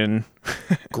television.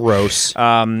 Gross.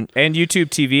 And YouTube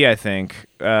TV, I think,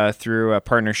 through a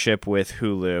partnership with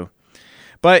Hulu.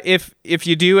 But if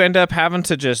you do end up having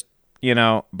to just,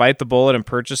 bite the bullet and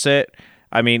purchase it,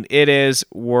 I mean, it is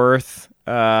worth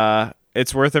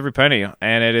it's worth every penny.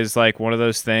 And it is like one of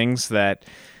those things that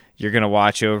you're going to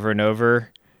watch over and over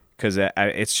because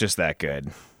it's just that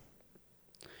good.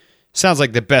 Sounds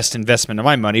like the best investment of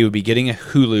my money would be getting a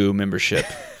Hulu membership.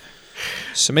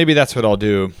 So maybe that's what I'll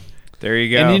do. There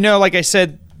you go. And like I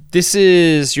said,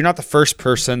 you're not the first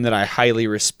person that I highly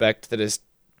respect that has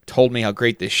told me how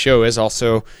great this show is.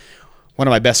 Also, one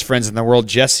of my best friends in the world,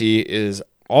 Jesse, is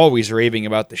always raving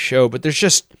about the show, but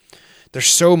there's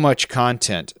so much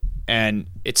content and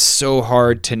it's so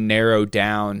hard to narrow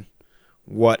down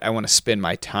what I want to spend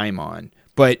my time on.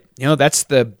 But, that's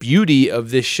the beauty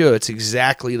of this show. It's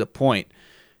exactly the point,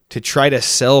 to try to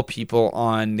sell people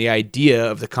on the idea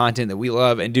of the content that we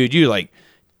love. And dude, you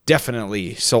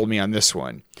definitely sold me on this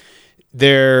one.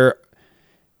 There's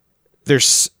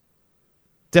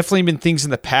definitely been things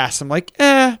in the past I'm like,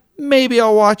 maybe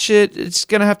I'll watch it. It's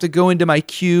going to have to go into my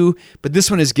queue. But this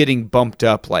one is getting bumped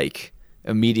up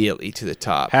immediately to the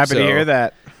top. Happy to hear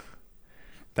that.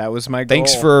 That was my goal.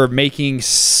 Thanks for making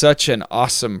such an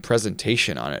awesome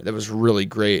presentation on it. That was really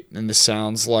great. And this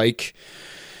sounds like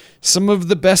some of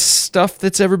the best stuff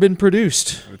that's ever been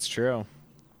produced. It's true.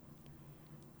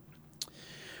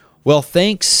 Well,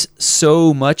 thanks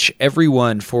so much,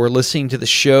 everyone, for listening to the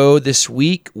show this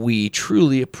week. We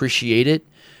truly appreciate it.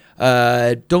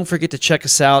 Don't forget to check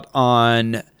us out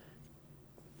on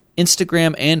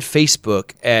Instagram and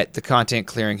Facebook at The Content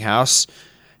Clearinghouse.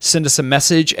 Send us a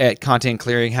message at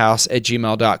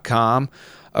contentclearinghouse@gmail.com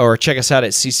or check us out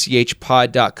at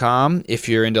cchpod.com if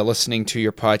you're into listening to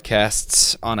your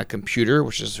podcasts on a computer,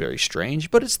 which is very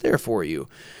strange, but it's there for you.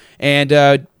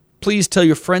 And please tell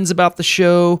your friends about the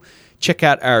show. Check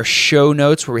out our show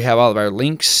notes where we have all of our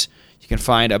links. You can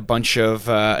find a bunch of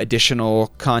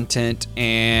additional content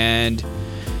and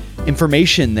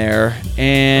information there.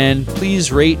 And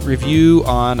please rate, review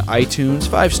on iTunes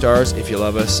 5 stars if you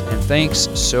love us. And thanks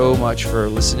so much for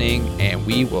listening, and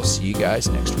we will see you guys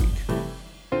next week.